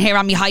I'm not sitting here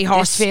on my high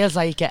horse. This feels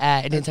like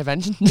an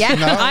intervention.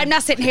 Yeah, I'm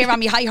not sitting here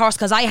on my high horse,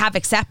 because I have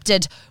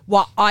accepted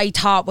what I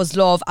thought was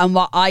love and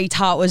what I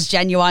thought was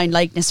genuine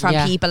likeness from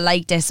people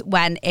like this,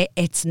 when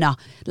it's not.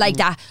 Like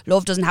that,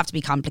 love doesn't have to be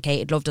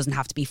complicated. Love doesn't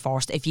have to be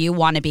forced. If you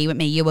want to be with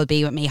me, you will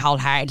be with me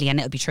wholeheartedly, and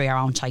it'll be through your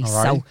own choice.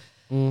 All right. So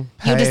You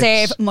Paige,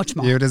 deserve much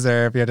more. You're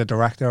the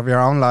director of your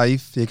own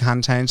life. You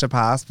can't change the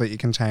past, but you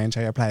can change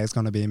how your play is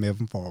going to be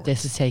moving forward.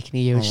 This is taking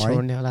a huge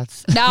turn now,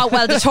 lads. No,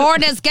 well, the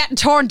torn is getting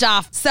turned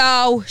off.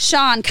 So,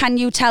 Sean, can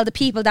you tell the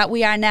people that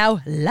we are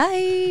now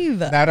live?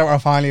 Now that we're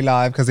finally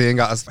live, because Ian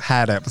got his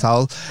head out his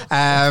hole,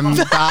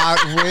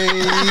 that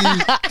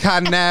we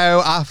can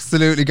now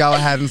absolutely go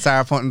ahead and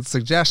start putting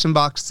suggestion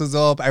boxes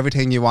up,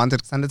 everything you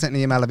wanted. Send it in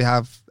an email if you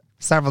have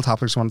several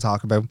topics you want to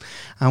talk about,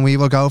 and we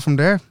will go from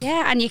there.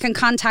 Yeah, and you can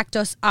contact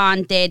us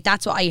on the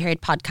That's What I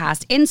Heard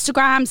podcast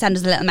Instagram. Send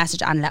us a little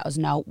message and let us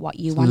know what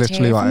you want Literally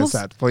to hear what from I us.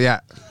 said. But yeah,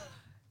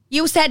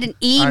 You said an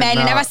email. You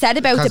No, never said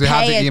about the because we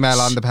page. have the email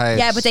on the page.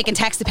 Yeah, but they can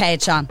text the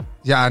page, Sean.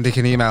 yeah, and they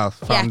can email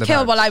from the Cool.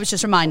 page. Well, I was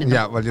just reminding them.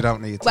 Yeah, well, you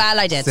don't need to. Well,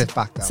 I did. Sit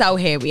back down. So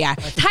here we are.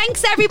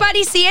 Thanks,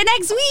 everybody. See you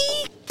next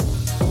week.